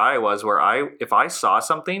type of guy I was, where if I saw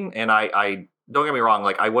something and I don't get me wrong,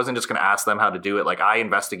 like, I wasn't just going to ask them how to do it. Like, I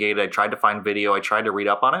investigated, I tried to find video, I tried to read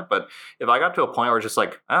up on it. But if I got to a point where it's just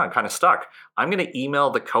like, I'm kind of stuck, I'm going to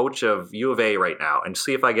email the coach of U of A right now and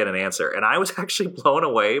see if I get an answer. And I was actually blown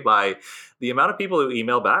away by the amount of people who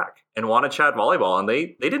email back and want to chat volleyball. And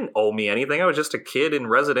they didn't owe me anything. I was just a kid in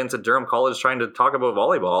residence at Durham College trying to talk about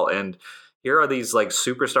volleyball. And here are these like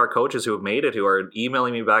superstar coaches who have made it, who are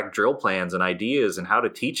emailing me back drill plans and ideas and how to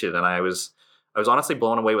teach it. And I was honestly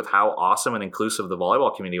blown away with how awesome and inclusive the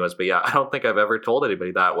volleyball community was. But yeah, I don't think I've ever told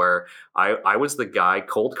anybody that, where I was the guy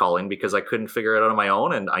cold calling because I couldn't figure it out on my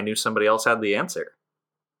own and I knew somebody else had the answer.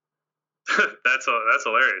 That's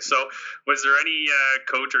hilarious. So was there any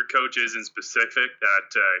coach or coaches in specific that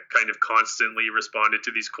kind of constantly responded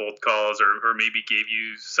to these cold calls or maybe gave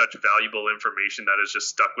you such valuable information that has just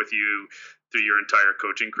stuck with you through your entire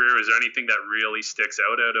coaching career? Is there anything that really sticks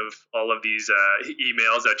out of all of these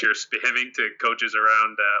emails that you're spamming to coaches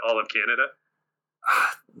around all of Canada?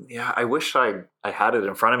 Yeah, I wish I had it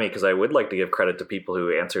in front of me, because I would like to give credit to people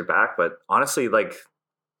who answered back. But honestly, like,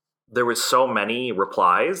 there was so many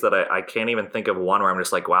replies that I can't even think of one where I'm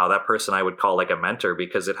just like, wow, that person I would call like a mentor,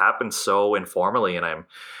 because it happened so informally. And I'm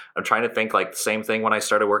trying to think, like, the same thing when I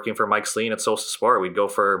started working for Mike Sleen at Social Sport. We'd go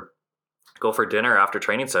for dinner after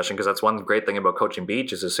training session, because that's one great thing about coaching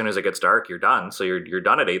beach is as soon as it gets dark, you're done. So you're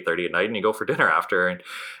done at 8:30 at night and you go for dinner after,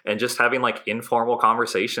 and just having like informal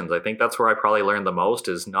conversations. I think that's where I probably learned the most,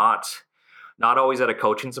 is not always at a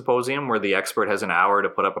coaching symposium where the expert has an hour to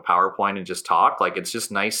put up a PowerPoint and just talk. Like, it's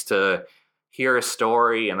just nice to hear a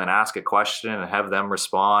story and then ask a question and have them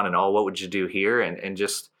respond and, oh, what would you do here? And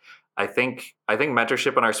just, I think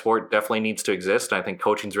mentorship in our sport definitely needs to exist. And I think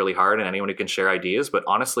coaching's really hard, and anyone who can share ideas. But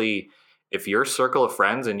honestly, if your circle of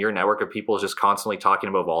friends and your network of people is just constantly talking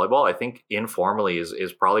about volleyball, I think informally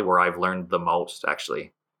is probably where I've learned the most,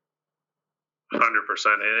 actually. 100%.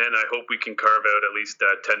 And I hope we can carve out at least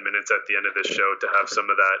 10 minutes at the end of this show to have some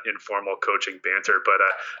of that informal coaching banter. But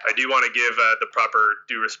I do want to give the proper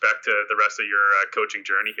due respect to the rest of your coaching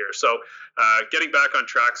journey here. So getting back on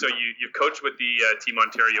track, so you've coached with the Team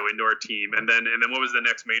Ontario indoor team. And then what was the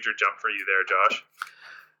next major jump for you there, Josh?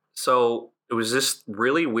 So it was just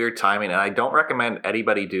really weird timing. And I don't recommend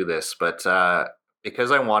anybody do this, but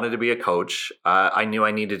because I wanted to be a coach, I knew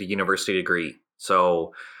I needed a university degree.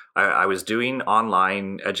 So I was doing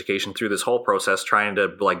online education through this whole process, trying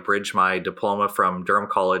to like bridge my diploma from Durham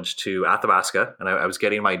College to Athabasca, and I was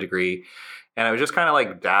getting my degree, and I was just kind of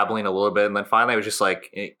like dabbling a little bit, and then finally I was just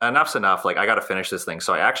like, enough's enough, like I got to finish this thing.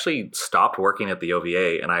 So I actually stopped working at the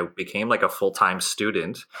OVA, and I became like a full-time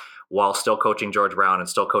student, while still coaching George Brown and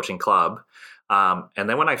still coaching club. And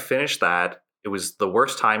then when I finished that, it was the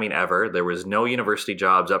worst timing ever. There was no university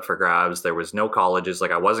jobs up for grabs. There was no colleges.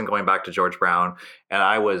 Like I wasn't going back to George Brown, and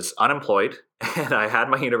I was unemployed and I had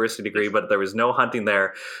my university degree, but there was no hunting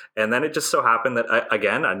there. And then it just so happened that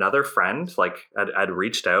again, another friend like I'd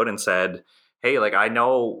reached out and said, hey, like I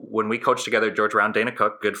know when we coached together, George Brown, Dana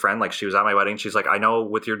Cook, good friend, like she was at my wedding. She's like, I know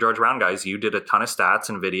with your George Brown guys, you did a ton of stats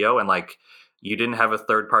and video, and like you didn't have a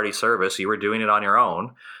third party service. You were doing it on your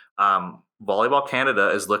own. Volleyball Canada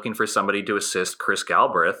is looking for somebody to assist Chris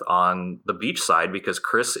Galbraith on the beach side because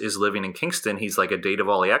Chris is living in Kingston. He's like a data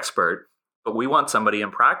volley expert, but we want somebody in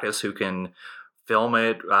practice who can film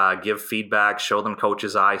it, give feedback, show them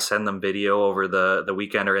coach's eye, send them video over the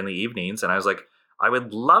weekend or in the evenings. And I was like, I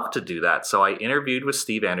would love to do that. So I interviewed with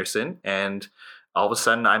Steve Anderson, and all of a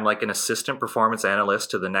sudden I'm like an assistant performance analyst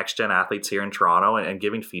to the next gen athletes here in Toronto and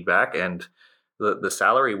giving feedback. And the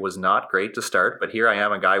salary was not great to start, but here I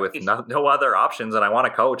am, a guy with no other options, and I want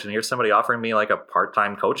to coach, and here's somebody offering me like a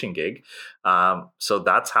part-time coaching gig. So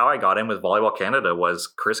that's how I got in with Volleyball Canada. Was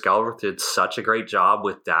Chris Galbraith did such a great job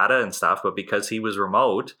with data and stuff, but because he was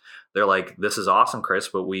remote, they're like, this is awesome, Chris,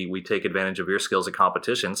 but we take advantage of your skills at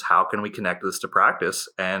competitions. How can we connect this to practice?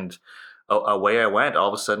 And away I went. All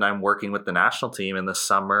of a sudden I'm working with the national team in the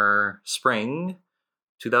spring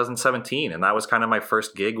 2017, and that was kind of my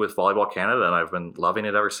first gig with Volleyball Canada, and I've been loving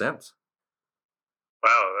it ever since.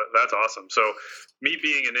 Wow, that's awesome. So me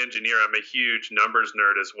being an engineer, I'm a huge numbers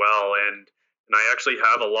nerd as well, and I actually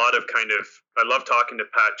have a lot of I love talking to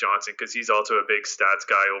Pat Johnson because he's also a big stats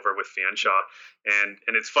guy over with Fanshawe, and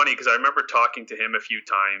it's funny because I remember talking to him a few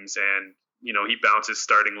times, and he bounces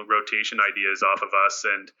starting rotation ideas off of us,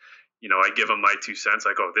 and I give him my 2 cents.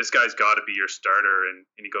 I go, this guy's got to be your starter. And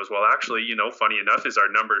he goes, well, actually, funny enough is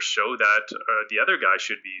our numbers show that the other guy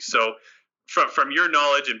should be. So from your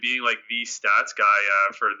knowledge and being like the stats guy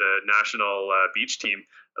for the national beach team,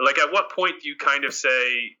 like at what point do you kind of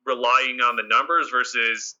say relying on the numbers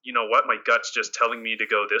versus, what my gut's just telling me to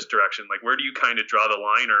go this direction? Like, where do you kind of draw the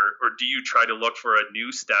line, or do you try to look for a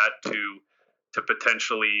new stat to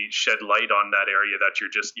potentially shed light on that area that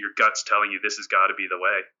your gut's telling you this has got to be the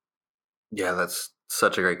way? Yeah, that's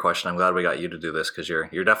such a great question. I'm glad we got you to do this because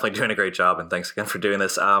you're definitely doing a great job, and thanks again for doing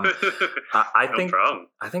this. I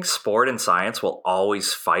think sport and science will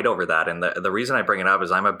always fight over that, and the reason I bring it up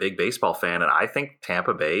is I'm a big baseball fan, and I think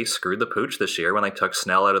Tampa Bay screwed the pooch this year when they took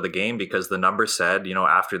Snell out of the game because the numbers said,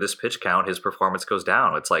 after this pitch count, his performance goes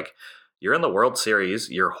down. It's like, you're in the World Series,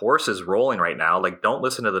 your horse is rolling right now. Like, don't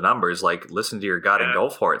listen to the numbers, like listen to your gut and go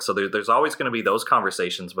for it. So there's always going to be those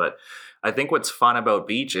conversations, but I think what's fun about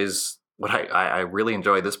beach is what I really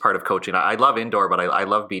enjoy this part of coaching. I love indoor, but I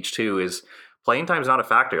love beach too, is playing time is not a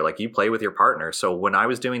factor. Like, you play with your partner. So when I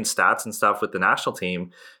was doing stats and stuff with the national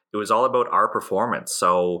team, it was all about our performance.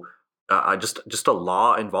 So just a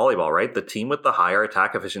law in volleyball, right? The team with the higher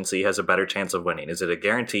attack efficiency has a better chance of winning. Is it a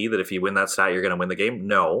guarantee that if you win that stat, you're going to win the game?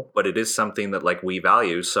 No, but it is something that like we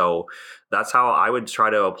value. So that's how I would try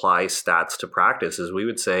to apply stats to practice, is we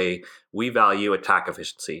would say, we value attack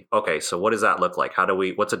efficiency. Okay, so what does that look like?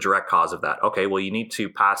 What's a direct cause of that? Okay, well, you need to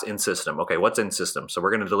pass in system. Okay, what's in system? So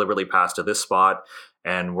we're going to deliberately pass to this spot,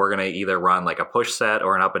 and we're going to either run like a push set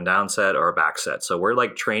or an up and down set or a back set. So we're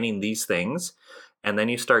like training these things. And then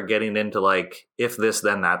you start getting into like, if this,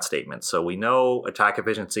 then that statement. So we know attack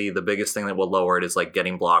efficiency, the biggest thing that will lower it is like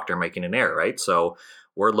getting blocked or making an error, right? So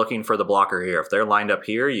we're looking for the blocker here. If they're lined up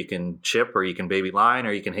here, you can chip or you can baby line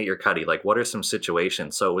or you can hit your cutty. Like, what are some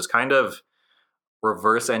situations? So it was kind of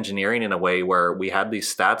reverse engineering in a way where we had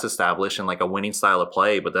these stats established and like a winning style of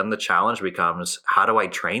play, but then the challenge becomes, how do I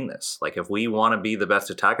train this? Like, if we want to be the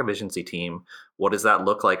best attack efficiency team, what does that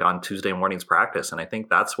look like on Tuesday morning's practice? And I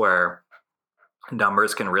think that's where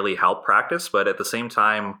numbers can really help practice, but at the same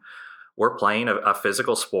time, we're playing a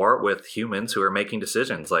physical sport with humans who are making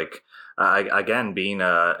decisions. Like, again, being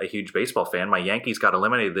a huge baseball fan, my Yankees got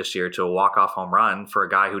eliminated this year to a walk-off home run for a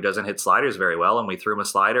guy who doesn't hit sliders very well, and we threw him a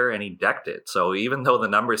slider and he decked it. So even though the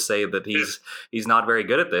numbers say that he's not very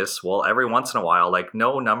good at this, well, every once in a while, like,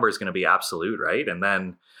 no number is going to be absolute, right? And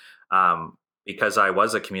then because I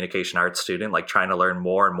was a communication arts student, like trying to learn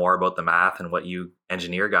more and more about the math and what you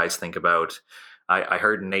engineer guys think about, I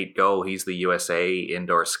heard Nate Go, he's the USA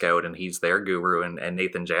indoor scout, and he's their guru, and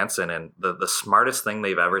Nathan Jansen. And the smartest thing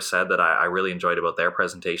they've ever said that I really enjoyed about their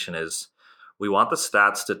presentation is, we want the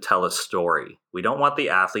stats to tell a story. We don't want the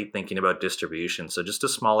athlete thinking about distribution. So just a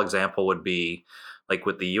small example would be, like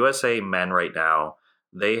with the USA men right now,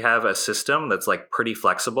 they have a system that's like pretty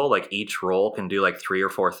flexible. Like, each role can do like 3 or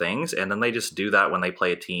 4 things, and then they just do that when they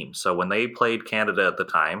play a team. So when they played Canada at the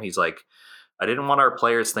time, he's like, I didn't want our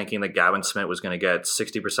players thinking that Gavin Smith was going to get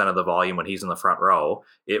 60% of the volume when he's in the front row.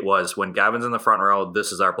 It was when Gavin's in the front row,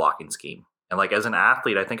 this is our blocking scheme. And like as an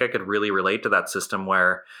athlete, I think I could really relate to that system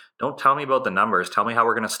where don't tell me about the numbers. Tell me how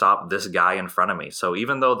we're going to stop this guy in front of me. So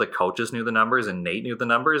even though the coaches knew the numbers and Nate knew the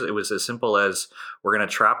numbers, it was as simple as we're going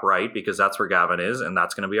to trap right because that's where Gavin is and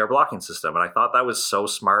that's going to be our blocking system. And I thought that was so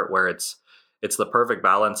smart where it's the perfect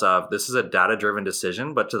balance of this is a data-driven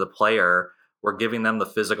decision, but to the player, we're giving them the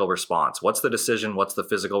physical response. What's the decision? What's the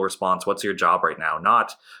physical response? What's your job right now?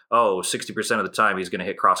 Not, 60% of the time he's going to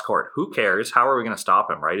hit cross court. Who cares? How are we going to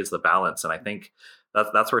stop him, right? Is the balance. And I think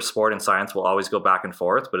that's where sport and science will always go back and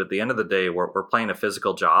forth. But at the end of the day, we're playing a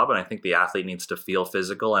physical job. And I think the athlete needs to feel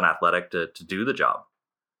physical and athletic to do the job.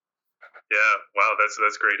 Yeah, wow,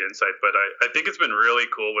 that's great insight. But I think it's been really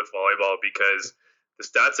cool with volleyball because the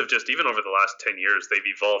stats have just, even over the last 10 years, they've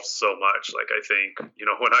evolved so much. Like, I think,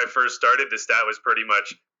 when I first started, the stat was pretty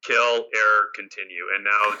much kill, error, continue. And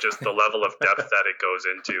now just the level of depth that it goes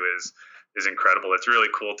into is incredible. It's really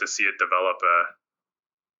cool to see it develop.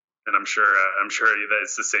 And I'm sure that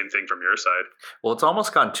it's the same thing from your side. Well, it's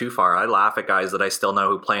almost gone too far. I laugh at guys that I still know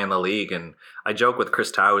who play in the league. And I joke with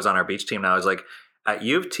Chris Tao, who's on our beach team now, is like, at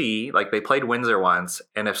U of T, like they played Windsor once,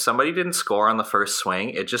 and if somebody didn't score on the first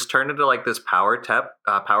swing, it just turned into like this power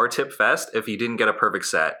tip fest if you didn't get a perfect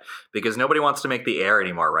set, because nobody wants to make the error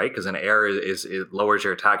anymore, right? Because an error it lowers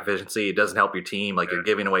your attack efficiency, it doesn't help your team, like you're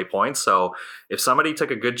giving away points. So if somebody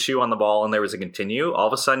took a good chew on the ball and there was a continue, all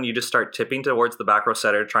of a sudden you just start tipping towards the back row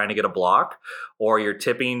setter trying to get a block, or you're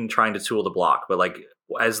tipping trying to tool the block. But like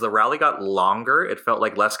as the rally got longer, it felt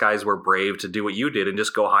like less guys were brave to do what you did and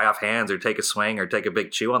just go high off hands or take a swing or take a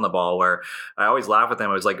big chew on the ball, where I always laugh at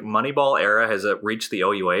them. I was like, Moneyball era has reached the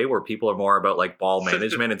OUA where people are more about like ball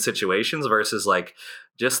management and situations versus like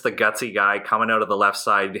just the gutsy guy coming out of the left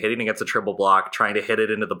side, hitting against a triple block, trying to hit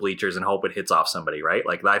it into the bleachers and hope it hits off somebody, right?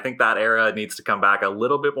 Like I think that era needs to come back a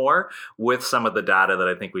little bit more with some of the data that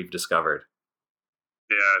I think we've discovered.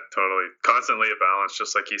 Yeah, totally. Constantly a balance,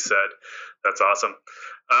 just like you said. That's awesome.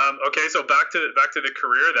 Okay, so back to the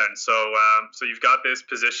career then. So you've got this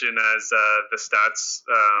position as the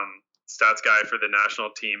stats guy for the national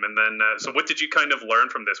team, and then so what did you kind of learn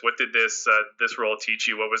from this? What did this role teach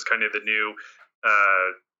you? What was kind of the new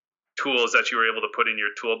tools that you were able to put in your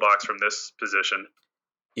toolbox from this position?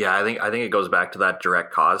 Yeah, I think it goes back to that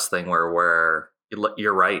direct cause thing where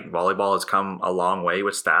you're right. Volleyball has come a long way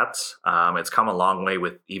with stats. It's come a long way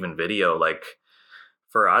with even video. Like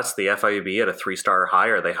for us, the FIVB at a 3-star or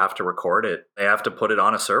higher, they have to record it. They have to put it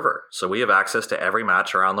on a server. So we have access to every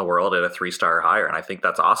match around the world at a 3-star or higher. And I think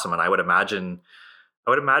that's awesome. And I would imagine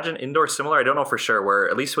indoor similar. I don't know for sure, where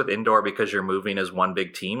at least with indoor, because you're moving as one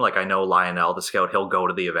big team. Like I know Lionel, the scout, he'll go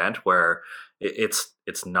to the event where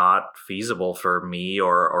it's not feasible for me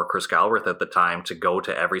or Chris Galbraith at the time to go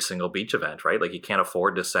to every single beach event, right? Like you can't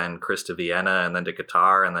afford to send Chris to Vienna and then to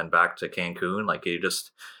Qatar and then back to Cancun. Like you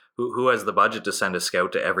just, who has the budget to send a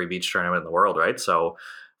scout to every beach tournament in the world, right? So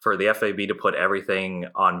for the FAB to put everything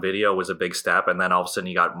on video was a big step. And then all of a sudden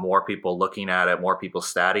you got more people looking at it, more people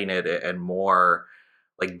statting it, and more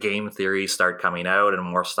like game theories start coming out and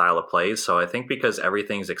more style of plays. So I think because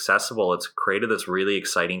everything's accessible, it's created this really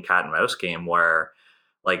exciting cat and mouse game where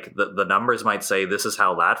like the numbers might say this is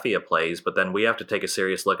how Latvia plays, but then we have to take a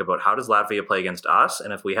serious look about how does Latvia play against us?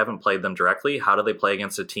 And if we haven't played them directly, how do they play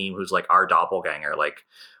against a team who's like our doppelganger? Like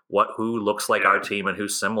who looks like our team and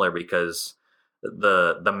who's similar? Because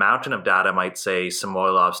the mountain of data might say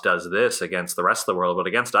Samoilovs does this against the rest of the world, but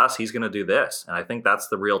against us, he's going to do this. And I think that's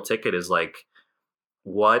the real ticket, is like,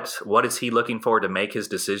 what is he looking for to make his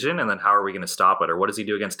decision, and then how are we going to stop it, or what does he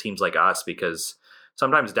do against teams like us? Because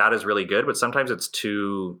sometimes data is really good, but sometimes it's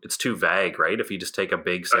too vague, right? If you just take a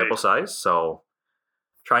big sample size. So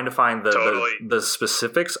trying to find the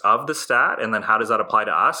specifics of the stat, and then how does that apply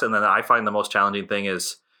to us? And then I find the most challenging thing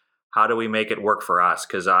is how do we make it work for us?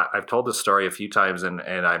 Because I've told this story a few times, and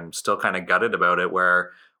I'm still kind of gutted about it,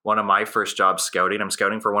 where one of my first jobs scouting, I'm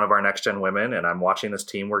scouting for one of our next gen women, and I'm watching this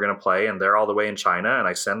team we're going to play, and they're all the way in China, and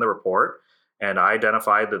I send the report, and I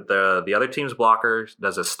identified that the other team's blocker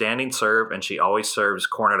does a standing serve, and she always serves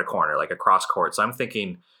corner to corner, like across court. So I'm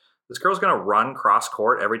thinking, this girl's going to run cross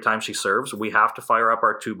court every time she serves. We have to fire up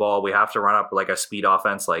our 2-ball. We have to run up like a speed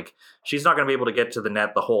offense. Like she's not going to be able to get to the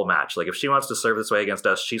net the whole match. Like if she wants to serve this way against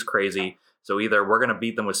us, she's crazy. So either we're going to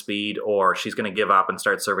beat them with speed, or she's going to give up and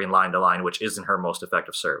start serving line to line, which isn't her most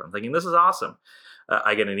effective serve. I'm thinking, this is awesome.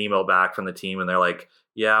 I get an email back from the team, and they're like,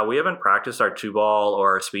 yeah, we haven't practiced our 2-ball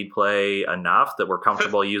or our speed play enough that we're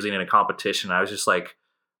comfortable using in a competition. I was just like,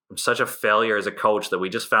 such a failure as a coach that we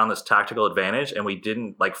just found this tactical advantage and we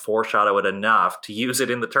didn't like foreshadow it enough to use it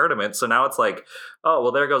in the tournament. So now it's like, oh,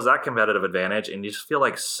 well, there goes that competitive advantage. And you just feel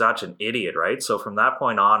like such an idiot, right? So from that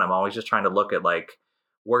point on, I'm always just trying to look at like,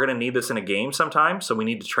 we're going to need this in a game sometime. So we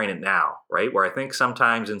need to train it now, right? Where I think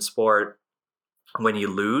sometimes in sport, when you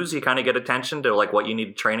lose, you kind of get attention to like what you need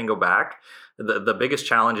to train and go back. The biggest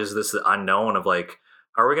challenge is this unknown of like,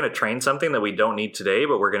 are we going to train something that we don't need today,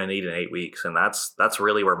 but we're going to need in 8 weeks? And that's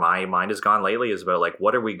really where my mind has gone lately, is about like,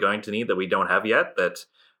 what are we going to need that we don't have yet that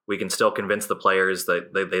we can still convince the players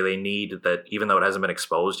that they need, that even though it hasn't been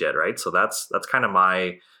exposed yet, right? So that's kind of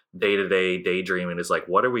my day-to-day daydreaming, is like,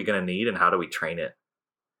 what are we going to need and how do we train it?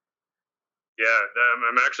 Yeah,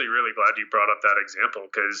 I'm actually really glad you brought up that example,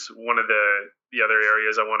 because one of the other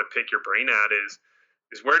areas I want to pick your brain at is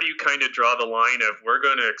where do you kind of draw the line of we're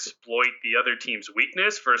going to exploit the other team's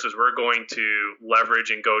weakness versus we're going to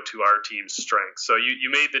leverage and go to our team's strengths. So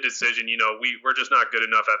you made the decision, we're just not good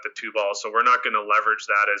enough at the two ball, so we're not going to leverage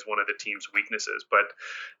that as one of the team's weaknesses. But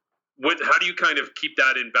how do you kind of keep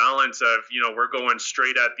that in balance of, we're going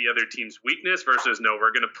straight at the other team's weakness versus no,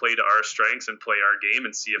 we're going to play to our strengths and play our game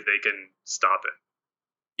and see if they can stop it?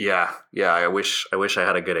 Yeah. I wish I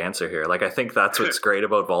had a good answer here. Like, I think that's what's great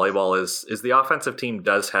about volleyball is the offensive team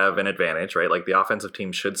does have an advantage, right? Like the offensive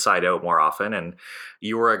team should side out more often. And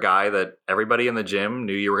you were a guy that everybody in the gym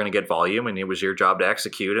knew you were going to get volume and it was your job to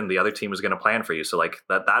execute and the other team was going to plan for you. So like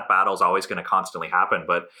that battle is always going to constantly happen.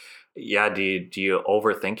 But yeah, do you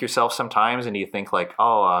overthink yourself sometimes? And do you think like,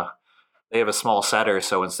 they have a small setter,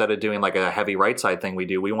 so instead of doing like a heavy right side thing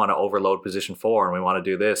we want to overload position 4 and we want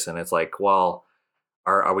to do this. And it's like, well,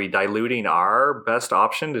 Are we diluting our best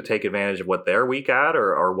option to take advantage of what they're weak at,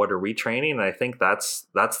 or what are we training? And I think that's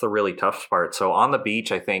the really tough part. So on the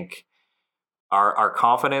beach, I think our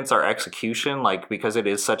confidence, our execution, like because it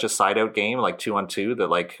is such a side out game, like 2-on-2, that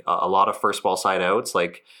like a lot of first ball side outs,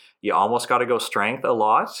 like you almost got to go strength a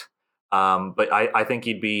lot. But I think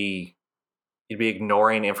you'd be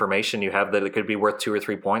ignoring information you have that it could be worth 2 or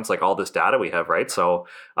 3 points, like all this data we have, right? So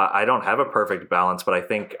I don't have a perfect balance, but I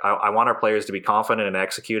think I want our players to be confident and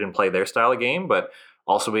execute and play their style of game, but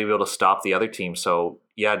also be able to stop the other team. So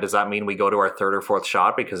yeah, does that mean we go to our 3rd or 4th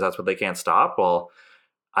shot because that's what they can't stop? Well,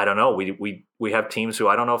 I don't know. We have teams who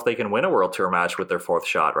I don't know if they can win a World Tour match with their 4th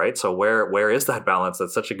shot, right? So where is that balance?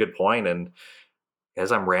 That's such a good point. And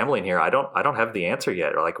as I'm rambling here, I don't have the answer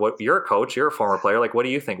yet. Or like, what, you're a coach, you're a former player. Like, what do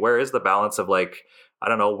you think? Where is the balance of like, I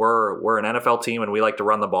don't know, we're an NFL team and we like to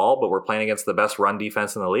run the ball, but we're playing against the best run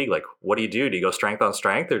defense in the league. Like, what do? Do you go strength on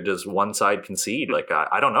strength, or does one side concede? Like,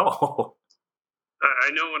 I don't know.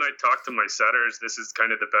 I know when I talk to my setters, this is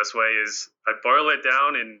kind of the best way is I boil it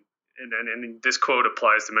down, and this quote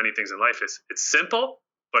applies to many things in life. It's simple,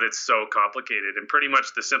 but it's so complicated. And pretty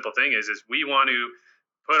much the simple thing is we want to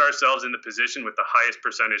put ourselves in the position with the highest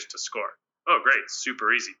percentage to score. Oh, great.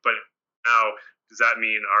 Super easy. But now, does that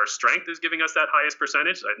mean our strength is giving us that highest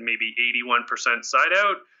percentage, like maybe 81% side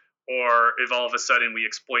out? Or if all of a sudden we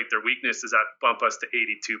exploit their weakness, does that bump us to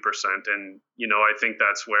 82%? And, I think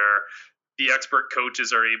that's where the expert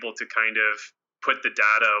coaches are able to kind of put the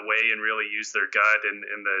data away and really use their gut, and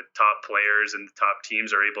the top players and the top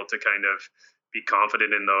teams are able to kind of be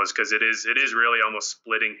confident in those, because it is really almost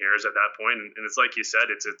splitting hairs at that point. And it's like you said,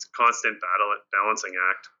 it's a constant balancing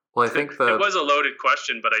act. Well, I think it was a loaded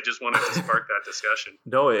question, but I just wanted to spark that discussion.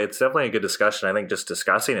 No, it's definitely a good discussion. I think just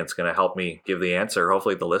discussing it's going to help me give the answer.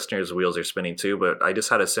 Hopefully the listeners' wheels are spinning too. But I just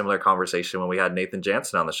had a similar conversation when we had Nathan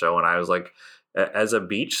Jansen on the show, and I was like, as a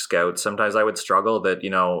beach scout, sometimes I would struggle that,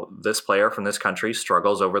 this player from this country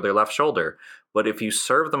struggles over their left shoulder. But if you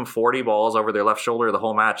serve them 40 balls over their left shoulder the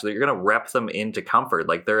whole match, you're going to rep them into comfort.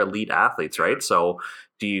 Like, they're elite athletes, right? So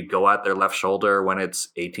do you go at their left shoulder when it's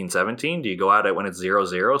 18-17? Do you go at it when it's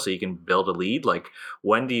 0-0 so you can build a lead? Like,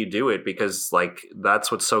 when do you do it? Because, like, that's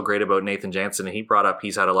what's so great about Nathan Jansen. And he brought up,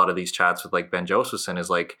 he's had a lot of these chats with, like, Ben Josephson, is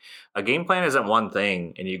like, a game plan isn't one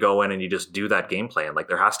thing and you go in and you just do that game plan. Like,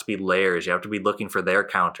 there has to be layers. You have to be looking for their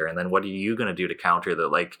counter. And then what are you going to do to counter that?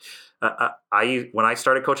 Like, when I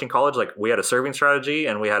started coaching college, like, we had a serving strategy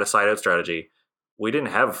and we had a side out strategy. We didn't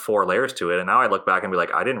have 4 layers to it. And now I look back and be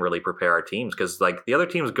like, I didn't really prepare our teams, because like the other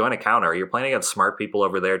team's going to counter. You're playing against smart people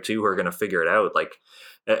over there too who are going to figure it out. Like,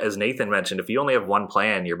 as Nathan mentioned, if you only have one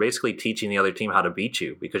plan, you're basically teaching the other team how to beat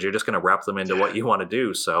you, because you're just going to wrap them into what you want to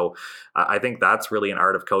do. So I think that's really an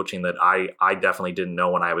art of coaching that I definitely didn't know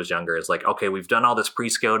when I was younger. It's like, okay, we've done all this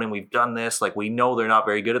pre-scouting, we've done this, like, we know they're not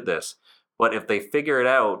very good at this. But if they figure it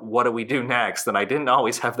out, what do we do next? And I didn't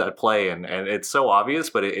always have that play. And it's so obvious,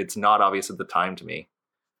 but it's not obvious at the time to me.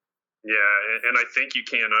 Yeah, and I think you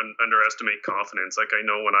can't underestimate confidence. Like, I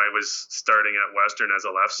know when I was starting at Western as a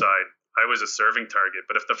left side, I was a serving target,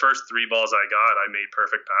 but if the first 3 balls I got, I made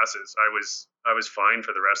perfect passes, I was fine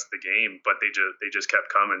for the rest of the game. But they just kept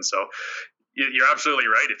coming. So you're absolutely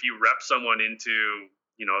right. If you rep someone into,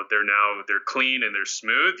 they're clean and they're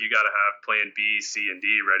smooth, you got to have plan B, C, and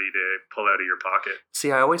D ready to pull out of your pocket.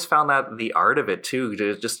 See, I always found that the art of it too.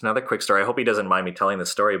 Just another quick story. I hope he doesn't mind me telling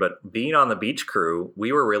this story, but being on the beach crew,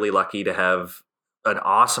 we were really lucky to have an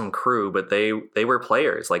awesome crew, but they were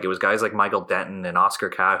players. Like, it was guys like Michael Denton and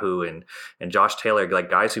Oscar Cahu and Josh Taylor,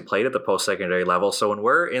 like guys who played at the post-secondary level. So when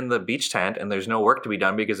we're in the beach tent and there's no work to be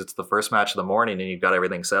done because it's the first match of the morning and you've got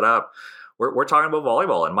everything set up, we're talking about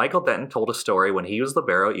volleyball. And Michael Denton told a story when he was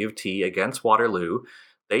libero at U of T against Waterloo.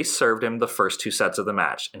 They served him the first 2 sets of the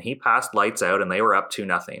match, and he passed lights out, and they were up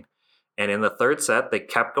 2-0. And in the third set, they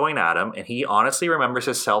kept going at him, and he honestly remembers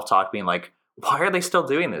his self-talk being like, why are they still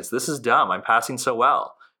doing this? This is dumb. I'm passing so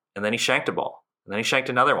well. And then he shanked a ball. And then he shanked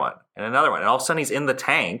another one. And all of a sudden he's in the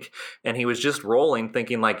tank, and he was just rolling,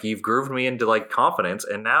 thinking like, you've grooved me into like confidence,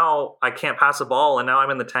 and now I can't pass a ball, and now I'm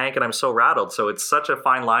in the tank and I'm so rattled. So it's such a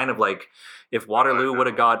fine line of like, if Waterloo would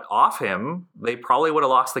have got off him, they probably would have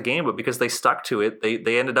lost the game. But because they stuck to it,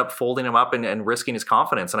 they ended up folding him up and risking his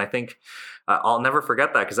confidence. And I think I'll never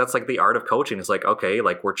forget that, because that's like the art of coaching. It's like, okay,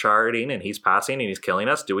 like we're charting and he's passing and he's killing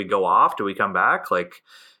us. Do we go off? Do we come back? Like,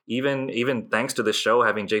 even thanks to this show,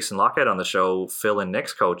 having Jason Lockhead on the show, Phil and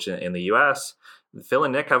Nick's coach in the US, Phil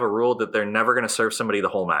and Nick have a rule that they're never going to serve somebody the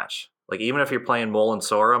whole match. Like, even if you're playing Mole and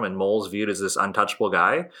Sorum and Mole's viewed as this untouchable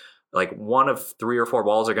guy, like one of 3 or 4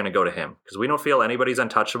 balls are going to go to him, because we don't feel anybody's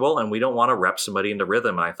untouchable and we don't want to rep somebody into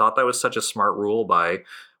rhythm. And I thought that was such a smart rule by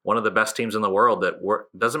one of the best teams in the world, that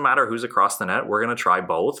doesn't matter who's across the net, we're going to try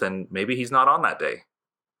both, and maybe he's not on that day.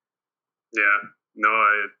 Yeah, no,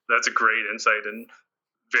 that's a great insight and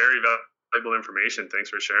very valuable information. Thanks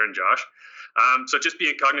for sharing, Josh. So just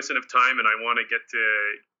being cognizant of time, and I want to get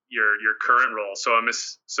to your current role. So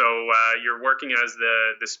you're working as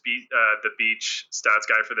the beach stats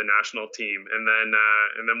guy for the national team, and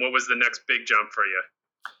then what was the next big jump for you?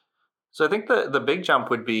 So I think the big jump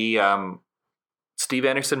would be Steve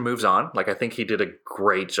Anderson moves on. Like, I think he did a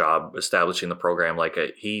great job establishing the program. Like,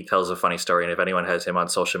 he tells a funny story, and if anyone has him on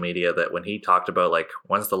social media, that when he talked about like,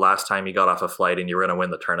 when's the last time you got off a flight and you were going to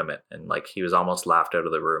win the tournament, and like he was almost laughed out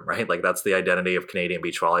of the room, right? Like, that's the identity of Canadian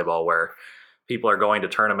beach volleyball, where people are going to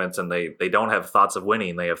tournaments and they don't have thoughts of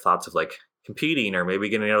winning. They have thoughts of like competing or maybe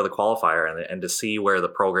getting out of the qualifier, and to see where the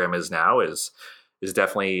program is now is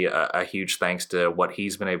definitely a huge thanks to what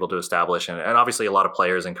he's been able to establish. And obviously a lot of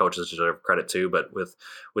players and coaches deserve credit too. But with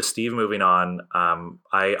Steve moving on,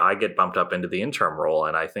 I get bumped up into the interim role.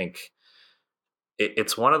 And I think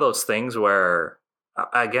it's one of those things where,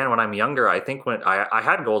 again, when I'm younger, I think when I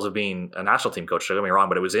had goals of being a national team coach, don't get me wrong,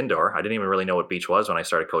 but it was indoor. I didn't even really know what beach was when I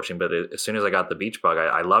started coaching. But as soon as I got the beach bug,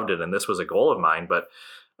 I loved it. And this was a goal of mine. But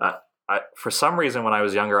for some reason, when I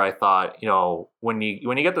was younger, I thought, when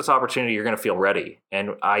you get this opportunity, you're going to feel ready.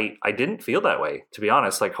 And I didn't feel that way, to be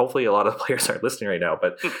honest. Like, hopefully a lot of the players aren't listening right now.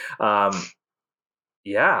 But I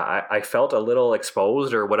felt a little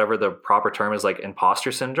exposed, or whatever the proper term is, like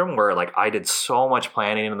imposter syndrome, where like I did so much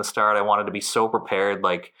planning in the start. I wanted to be so prepared.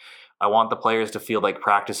 Like, I want the players to feel like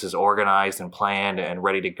practice is organized and planned and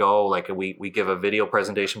ready to go. Like, we give a video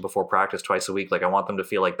presentation before practice twice a week. Like, I want them to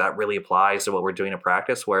feel like that really applies to what we're doing in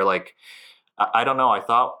practice, where like, I don't know. I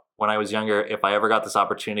thought when I was younger, if I ever got this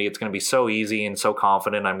opportunity, it's going to be so easy and so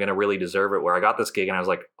confident, I'm going to really deserve it. Where I got this gig and I was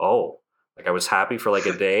like, oh, like I was happy for like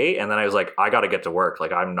a day. And then I was like, I got to get to work.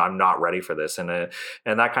 Like, I'm not ready for this. And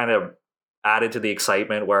that kind of added to the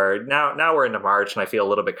excitement, where now we're into March and I feel a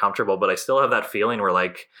little bit comfortable, but I still have that feeling where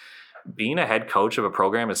like, being a head coach of a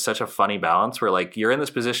program is such a funny balance, where like you're in this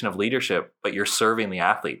position of leadership, but you're serving the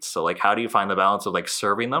athletes. So like, how do you find the balance of like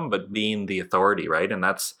serving them, but being the authority, right? And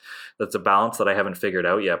that's a balance that I haven't figured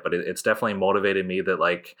out yet, but it's definitely motivated me that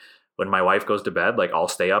like, when my wife goes to bed, like I'll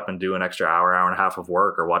stay up and do an extra hour and a half of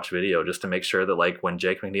work or watch video, just to make sure that like when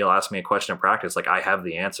Jake McNeil asks me a question in practice, like I have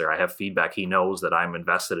the answer, I have feedback. He knows that I'm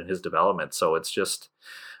invested in his development. So it's just,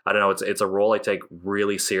 I don't know, it's a role I take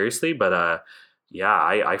really seriously, but yeah,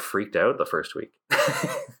 I freaked out the first week. I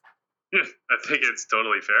think it's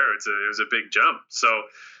totally fair. It was a big jump. So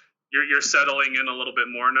you're settling in a little bit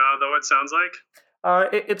more now, though, it sounds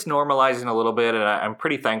like? It's normalizing a little bit, and I'm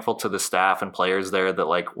pretty thankful to the staff and players there that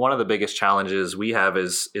like one of the biggest challenges we have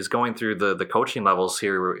is going through the coaching levels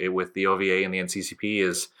here with the OVA and the NCCP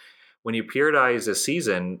is when you periodize a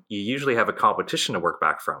season, you usually have a competition to work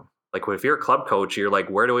back from. like if you're a club coach, you're like,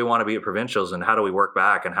 where do we want to be at provincials and how do we work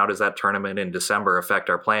back? And how does that tournament in December affect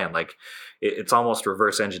our plan? Like it's almost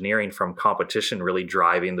reverse engineering from competition really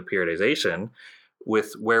driving the periodization.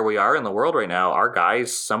 With where we are in the world right now, our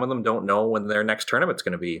guys, some of them don't know when their next tournament's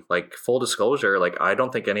going to be. Like full disclosure, like I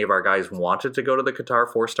don't think any of our guys wanted to go to the Qatar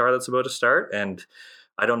 4-star that's about to start. And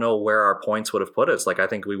I don't know where our points would have put us. Like I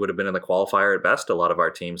think we would have been in the qualifier at best, a lot of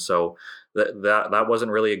our teams. So that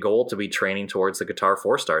wasn't really a goal to be training towards the Qatar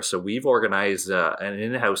 4-star. So we've organized an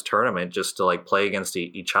in-house tournament just to like play against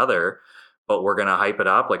each other. But we're going to hype it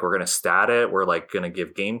up. Like we're going to stat it. We're like going to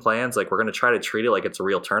give game plans. Like we're going to try to treat it like it's a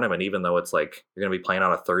real tournament, even though it's like you're going to be playing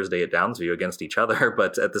on a Thursday at Downsview against each other.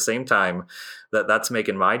 But at the same time, that's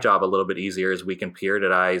making my job a little bit easier as we can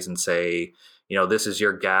periodize and say, you know, this is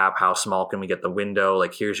your gap. How small can we get the window?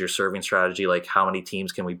 Like here's your serving strategy. Like how many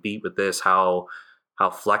teams can we beat with this? How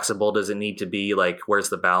flexible does it need to be? Like where's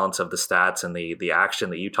the balance of the stats and the action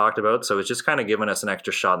that you talked about? So it's just kind of giving us an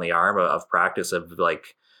extra shot in the arm of practice of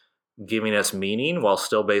like giving us meaning while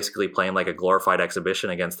still basically playing like a glorified exhibition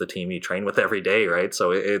against the team you train with every day, right? So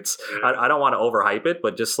it's I don't want to overhype it,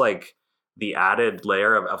 but just like the added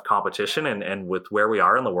layer of competition and with where we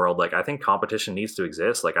are in the world, like I think competition needs to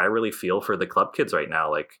exist. Like I really feel for the club kids right now.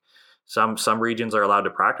 Like some regions are allowed to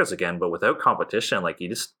practice again, but without competition, like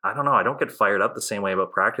I don't know, I don't get fired up the same way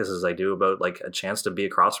about practice as I do about like a chance to be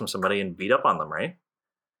across from somebody and beat up on them, right?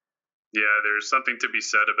 Yeah, there's something to be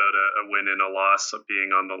said about a win and a loss of being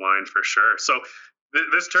on the line for sure. So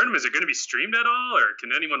this tournament, is it going to be streamed at all, or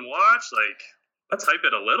can anyone watch? Like, let's hype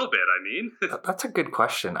it a little bit. I mean, that's a good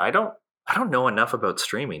question. I don't know enough about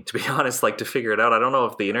streaming, to be honest, like to figure it out. I don't know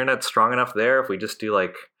if the internet's strong enough there. If we just do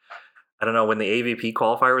like, I don't know, when the AVP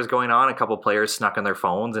qualifier was going on, a couple players snuck on their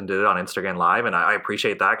phones and did it on Instagram Live, and I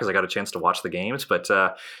appreciate that because I got a chance to watch the games. But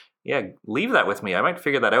yeah, leave that with me. I might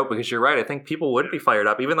figure that out because you're right. I think people would be fired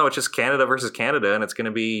up, even though it's just Canada versus Canada and it's going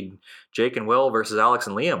to be Jake and Will versus Alex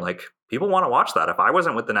and Liam. Like people want to watch that. If I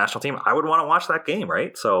wasn't with the national team, I would want to watch that game,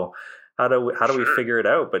 right? So how do we figure it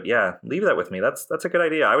out? But yeah, leave that with me. That's a good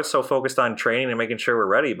idea. I was so focused on training and making sure we're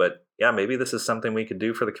ready, but yeah, maybe this is something we could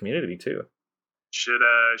do for the community too. Should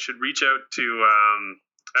reach out to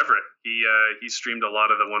Everett. He streamed a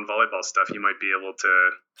lot of the One Volleyball stuff. He might be able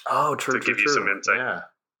to give you some insight. Yeah.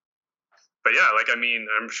 But yeah, like I mean,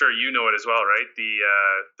 I'm sure you know it as well, right?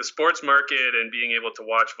 The sports market and being able to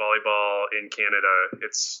watch volleyball in Canada,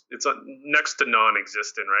 it's next to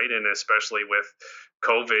non-existent, right? And especially with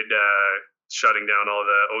COVID shutting down all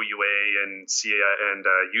the OUA and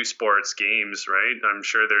U Sports games, right? I'm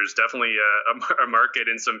sure there's definitely a market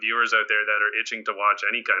and some viewers out there that are itching to watch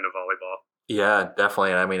any kind of volleyball. Yeah,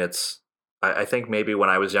 definitely. I mean, I think maybe when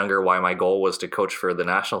I was younger, why my goal was to coach for the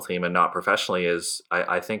national team and not professionally is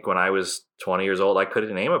I think when I was 20 years old, I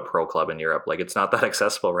couldn't name a pro club in Europe. Like it's not that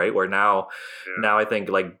accessible, right? Where now I think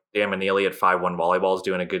like Dan Manili at 5-1 Volleyball is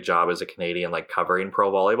doing a good job as a Canadian, like covering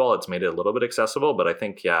pro volleyball. It's made it a little bit accessible, but I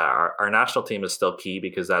think, yeah, our national team is still key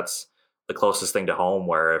because that's the closest thing to home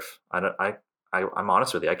where if I'm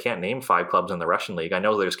honest with you, I can't name 5 clubs in the Russian league. I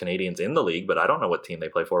know there's Canadians in the league, but I don't know what team they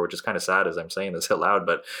play for, which is kind of sad as I'm saying this out loud.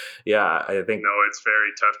 But yeah, I think... No, it's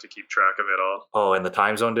very tough to keep track of it all. Oh, and the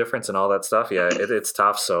time zone difference and all that stuff. Yeah, it's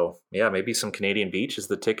tough. So yeah, maybe some Canadian beach is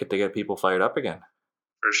the ticket to get people fired up again.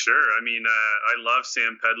 For sure. I mean, I love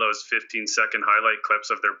Sam Pedlow's 15-second highlight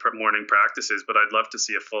clips of their morning practices, but I'd love to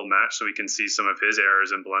see a full match so we can see some of his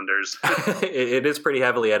errors and blunders. It is pretty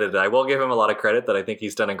heavily edited. I will give him a lot of credit that I think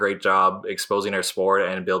he's done a great job exposing our sport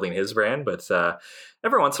and building his brand, but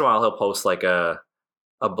every once in a while he'll post like a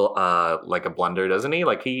blunder, doesn't he?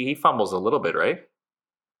 Like he fumbles a little bit, right?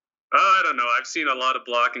 I don't know. I've seen a lot of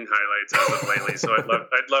blocking highlights as of lately, so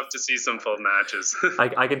I'd love to see some full matches.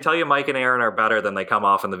 I can tell you Mike and Aaron are better than they come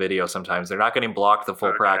off in the video sometimes. They're not getting blocked the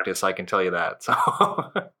full practice, I can tell you that. So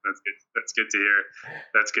That's good. That's good to hear.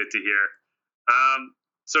 That's good to hear.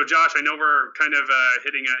 So Josh, I know we're kind of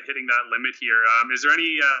hitting that limit here. Is there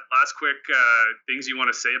any last quick things you want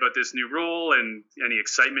to say about this new rule and any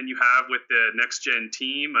excitement you have with the next gen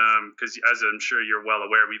team? Because as I'm sure you're well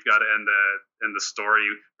aware, we've got to end the story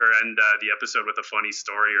or end the episode with a funny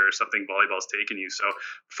story or something volleyball's taken you. So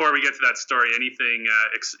before we get to that story, anything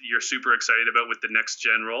you're super excited about with the next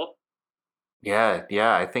gen role? Yeah.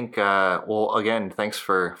 I think, well, again, thanks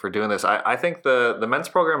for doing this. I think the men's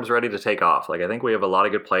program is ready to take off. Like, I think we have a lot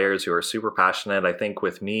of good players who are super passionate. I think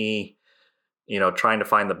with me, trying to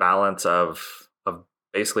find the balance of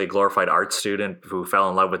basically a glorified art student who fell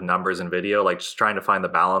in love with numbers and video, like just trying to find the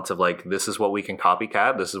balance of like, this is what we can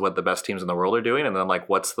copycat. This is what the best teams in the world are doing. And then like,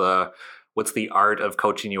 what's the art of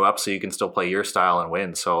coaching you up so you can still play your style and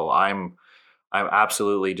win. So I'm I'm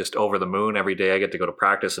absolutely just over the moon every day. I get to go to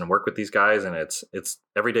practice and work with these guys, and it's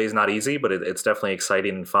every day is not easy, but it's definitely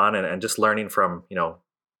exciting and fun, and just learning from,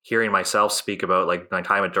 hearing myself speak about like my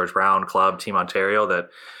time at George Brown Club, Team Ontario, that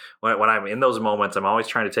when I'm in those moments, I'm always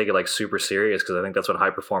trying to take it like super serious, because I think that's what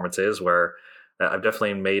high performance is, where I've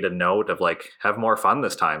definitely made a note of like, have more fun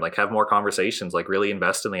this time, like have more conversations, like really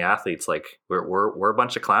invest in the athletes. Like we're a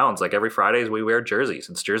bunch of clowns. Like every Fridays we wear jerseys.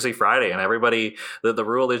 It's Jersey Friday, and everybody, the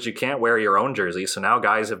rule is you can't wear your own jersey. So now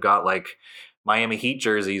guys have got like Miami Heat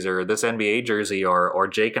jerseys or this NBA jersey, or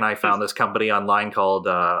Jake and I found this company online called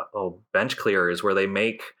Bench Clearers, where they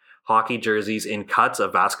make hockey jerseys in cuts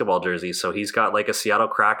of basketball jerseys. So he's got like a Seattle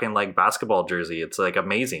Kraken like basketball jersey. It's like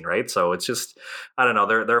amazing, right? So it's just, I don't know,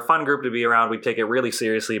 they're a fun group to be around. We take it really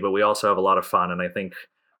seriously, but we also have a lot of fun. And I think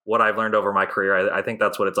what I've learned over my career, I think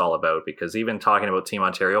that's what it's all about. Because even talking about Team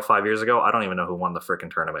Ontario 5 years ago, I don't even know who won the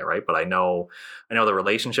frickin' tournament, right? But I know the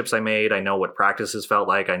relationships I made. I know what practices felt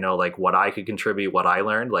like. I know like what I could contribute, what I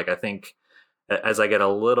learned. Like I think as I get a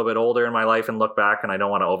little bit older in my life and look back, and I don't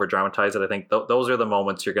want to over dramatize it, I think those are the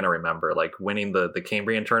moments you're going to remember. Like winning the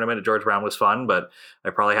Cambrian tournament at George Brown was fun, but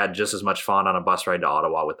I probably had just as much fun on a bus ride to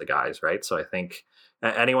Ottawa with the guys, right? So I think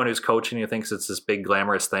anyone who's coaching you thinks it's this big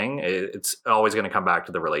glamorous thing, it's always going to come back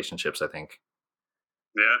to the relationships, I think.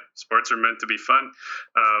 Yeah, sports are meant to be fun.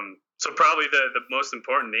 So probably the most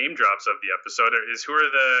important name drops of the episode is who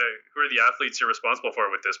are the athletes you're responsible for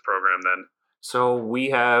with this program then? So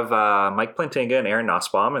we have Mike Plantinga and Aaron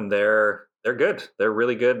Nussbaum, and they're good. They're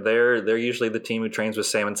really good. They're usually the team who trains with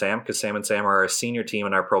Sam and Sam, because Sam and Sam are a senior team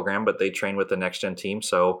in our program, but they train with the next gen team.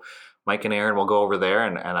 So Mike and Aaron will go over there,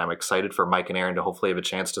 and I'm excited for Mike and Aaron to hopefully have a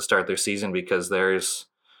chance to start their season, because there's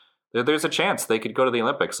a chance they could go to the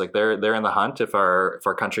Olympics. Like they're in the hunt if our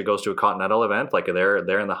country goes to a continental event. Like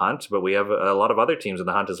they're in the hunt, but we have a lot of other teams in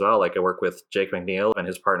the hunt as well. Like I work with Jake McNeil and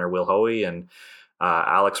his partner Will Hoey, and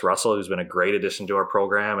Alex Russell, who's been a great addition to our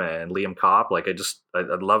program, and Liam Kopp. Like I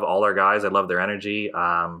love all our guys. I love their energy.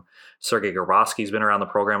 Sergey Garbowski's been around the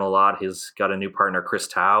program a lot. He's got a new partner, Chris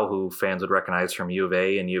Tao, who fans would recognize from U of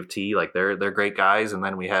A and U of T. Like they're great guys. And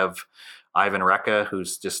then we have Ivan Reka,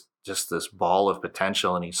 who's just this ball of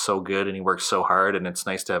potential, and he's so good and he works so hard. And it's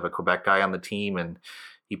nice to have a Quebec guy on the team, and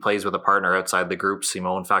he plays with a partner outside the group,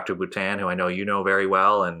 Simone Factor-Boutin, who I know you know very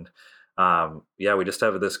well. And we just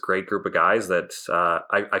have this great group of guys that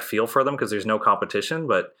I feel for them, because there's no competition,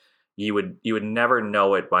 but you would never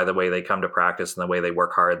know it by the way they come to practice and the way they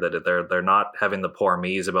work hard, that they're not having the poor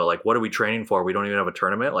me's about like, what are we training for? We don't even have a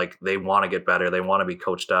tournament. Like they want to get better. They want to be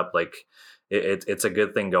coached up. Like it's a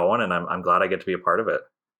good thing going, and I'm glad I get to be a part of it.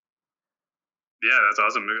 Yeah, that's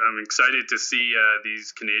awesome. I'm excited to see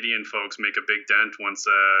these Canadian folks make a big dent once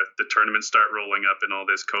the tournaments start rolling up and all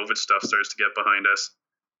this COVID stuff starts to get behind us.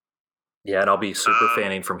 Yeah, and I'll be super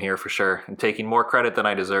fanning from here for sure, and taking more credit than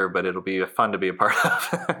I deserve, but it'll be fun to be a part of.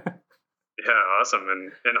 Yeah, awesome.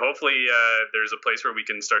 And hopefully there's a place where we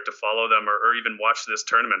can start to follow them or even watch this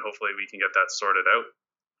tournament. Hopefully we can get that sorted out.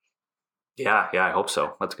 Yeah, I hope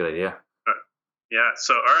so. That's a good idea. Yeah.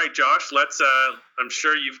 So, all right, Josh, let's, I'm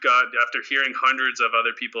sure you've got, after hearing hundreds of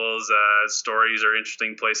other people's stories or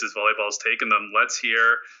interesting places volleyball's taken them, let's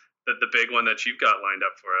hear the big one that you've got lined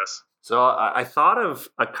up for us. So I thought of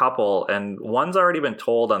a couple, and one's already been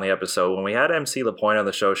told on the episode. When we had MC LaPointe on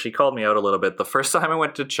the show, she called me out a little bit. The first time I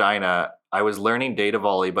went to China, I was learning data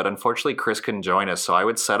volley, but unfortunately Chris couldn't join us. So I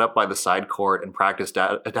would set up by the side court and practice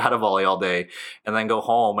data volley all day, and then go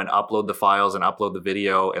home and upload the files and upload the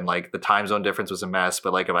video. And like the time zone difference was a mess.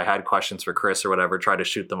 But like if I had questions for Chris or whatever, try to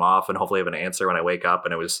shoot them off and hopefully have an answer when I wake up.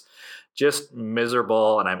 And it was just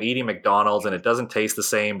miserable, and I'm eating McDonald's and it doesn't taste the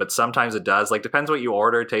same, but sometimes it does. Like depends what you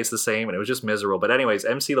order, it tastes the same, and it was just miserable. But anyways,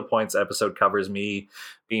 MC LaPointe's episode covers me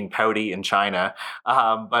being pouty in China.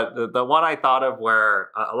 But the one I thought of where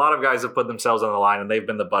a lot of guys have put themselves on the line and they've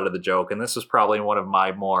been the butt of the joke, and this is probably one of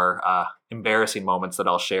my more embarrassing moments that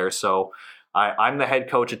I'll share. So I'm the head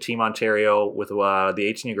coach at Team Ontario with the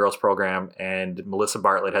 18U girls program, and Melissa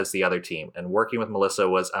Bartlett has the other team. And working with Melissa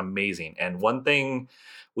was amazing. And one thing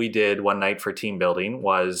we did one night for team building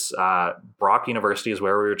was Brock University is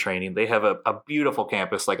where we were training. They have a beautiful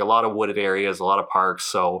campus, like a lot of wooded areas, a lot of parks.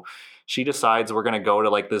 So she decides we're going to go to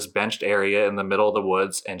like this benched area in the middle of the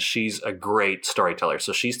woods, and she's a great storyteller.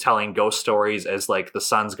 So she's telling ghost stories as like the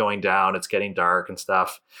sun's going down, it's getting dark and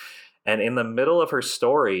stuff. And in the middle of her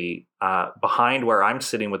story, behind where I'm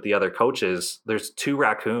sitting with the other coaches, there's 2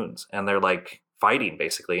 raccoons, and they're like fighting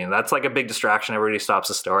basically. And that's like a big distraction. Everybody stops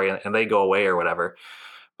the story and they go away or whatever.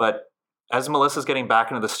 But as Melissa's getting back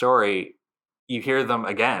into the story, you hear them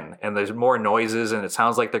again, and there's more noises, and it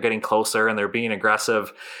sounds like they're getting closer and they're being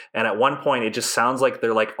aggressive. And at one point, it just sounds like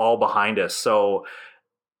they're like all behind us. So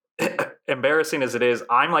embarrassing as it is,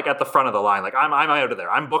 I'm like at the front of the line. Like I'm out of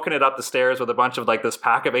there. I'm booking it up the stairs with a bunch of like this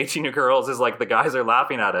pack of 18-year girls as like the guys are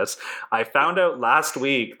laughing at us. I found out last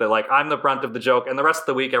week that like I'm the brunt of the joke, and the rest of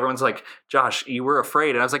the week everyone's like, Josh, you were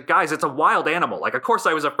afraid. And I was like, guys, it's a wild animal. Like of course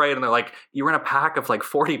I was afraid. And they're like, you were in a pack of like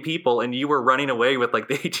 40 people and you were running away with like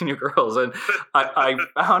the 18-year girls. And I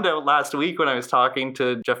found out last week when I was talking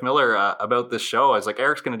to Jeff Miller about this show. I was like,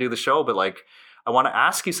 Eric's going to do the show, but like I want to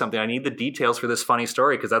ask you something. I need the details for this funny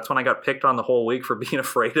story, because that's when I got picked on the whole week for being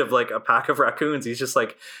afraid of like a pack of raccoons. He's just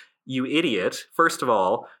like, you idiot. First of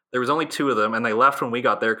all, there was only 2 of them, and they left when we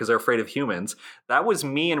got there because they're afraid of humans. That was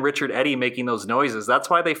me and Richard Eddy making those noises. That's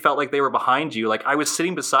why they felt like they were behind you. Like I was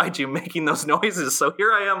sitting beside you making those noises. So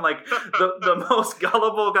here I am, like the most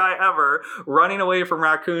gullible guy ever, running away from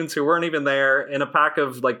raccoons who weren't even there in a pack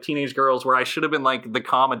of like teenage girls, where I should have been like the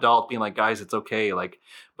calm adult being like, guys, it's okay. Like,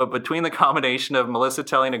 but between the combination of Melissa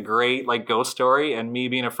telling a great like ghost story and me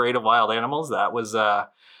being afraid of wild animals, that was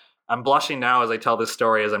I'm blushing now as I tell this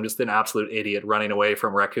story, as I'm just an absolute idiot running away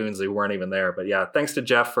from raccoons who weren't even there. But yeah, thanks to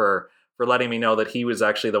Jeff for letting me know that he was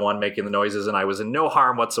actually the one making the noises and I was in no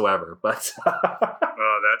harm whatsoever. But oh,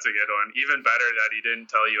 that's a good one. Even better that he didn't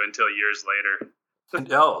tell you until years later.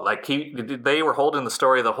 No, like they were holding the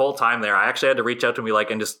story the whole time there. I actually had to reach out to him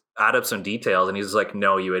and just add up some details, and he's like,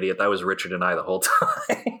 "No, you idiot, that was Richard and I the whole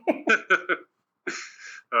time."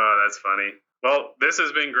 Oh, that's funny. Well, this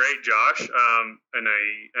has been great, Josh.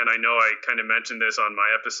 And I know I kind of mentioned this on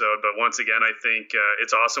my episode, but once again, I think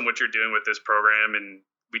it's awesome what you're doing with this program. And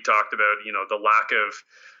we talked about, the lack of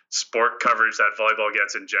sport coverage that volleyball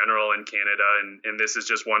gets in general in Canada, and this is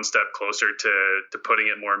just one step closer to putting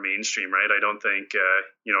it more mainstream, right? I don't think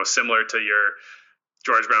similar to your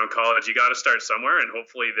George Brown College, you got to start somewhere, and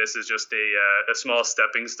hopefully this is just a small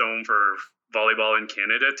stepping stone for volleyball in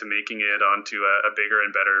Canada to making it onto a bigger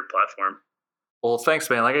and better platform. Well, thanks,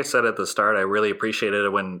 man. Like I said at the start, I really appreciated it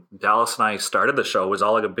when Dallas and I started the show. It was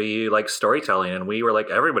all going to be like storytelling, and we were like,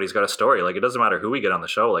 everybody's got a story. Like it doesn't matter who we get on the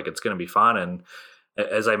show. Like it's going to be fun. And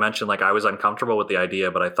as I mentioned, like I was uncomfortable with the idea,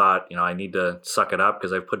 but I thought, I need to suck it up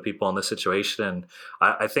because I've put people in this situation. And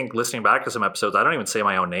I think listening back to some episodes, I don't even say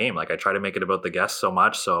my own name. Like I try to make it about the guests so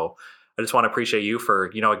much. So I just want to appreciate you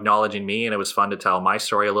for, acknowledging me. And it was fun to tell my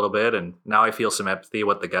story a little bit. And now I feel some empathy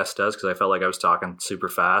what the guest does, because I felt like I was talking super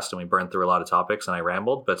fast and we burned through a lot of topics and I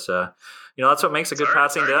rambled. But, that's what makes a good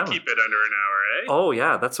passing down. Keep it under an hour, eh? Oh,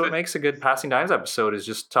 yeah. That's what makes a good Passing Dimes episode, is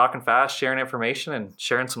just talking fast, sharing information, and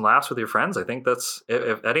sharing some laughs with your friends. I think that's,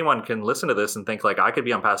 if anyone can listen to this and think like I could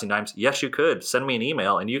be on Passing Dimes, yes, you could. Send me an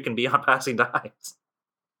email and you can be on Passing Dimes.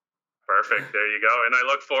 Perfect. There you go. And I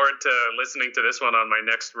look forward to listening to this one on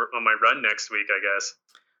my run next week, I guess.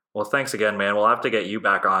 Well, thanks again, man. We'll have to get you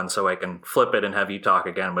back on so I can flip it and have you talk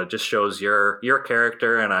again. But it just shows your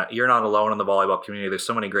character, and you're not alone in the volleyball community. There's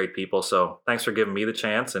so many great people. So thanks for giving me the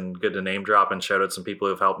chance, and good to name drop and shout out some people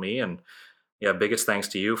who've helped me. And yeah, biggest thanks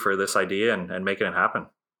to you for this idea and making it happen.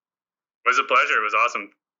 It was a pleasure. It was awesome.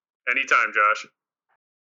 Anytime, Josh.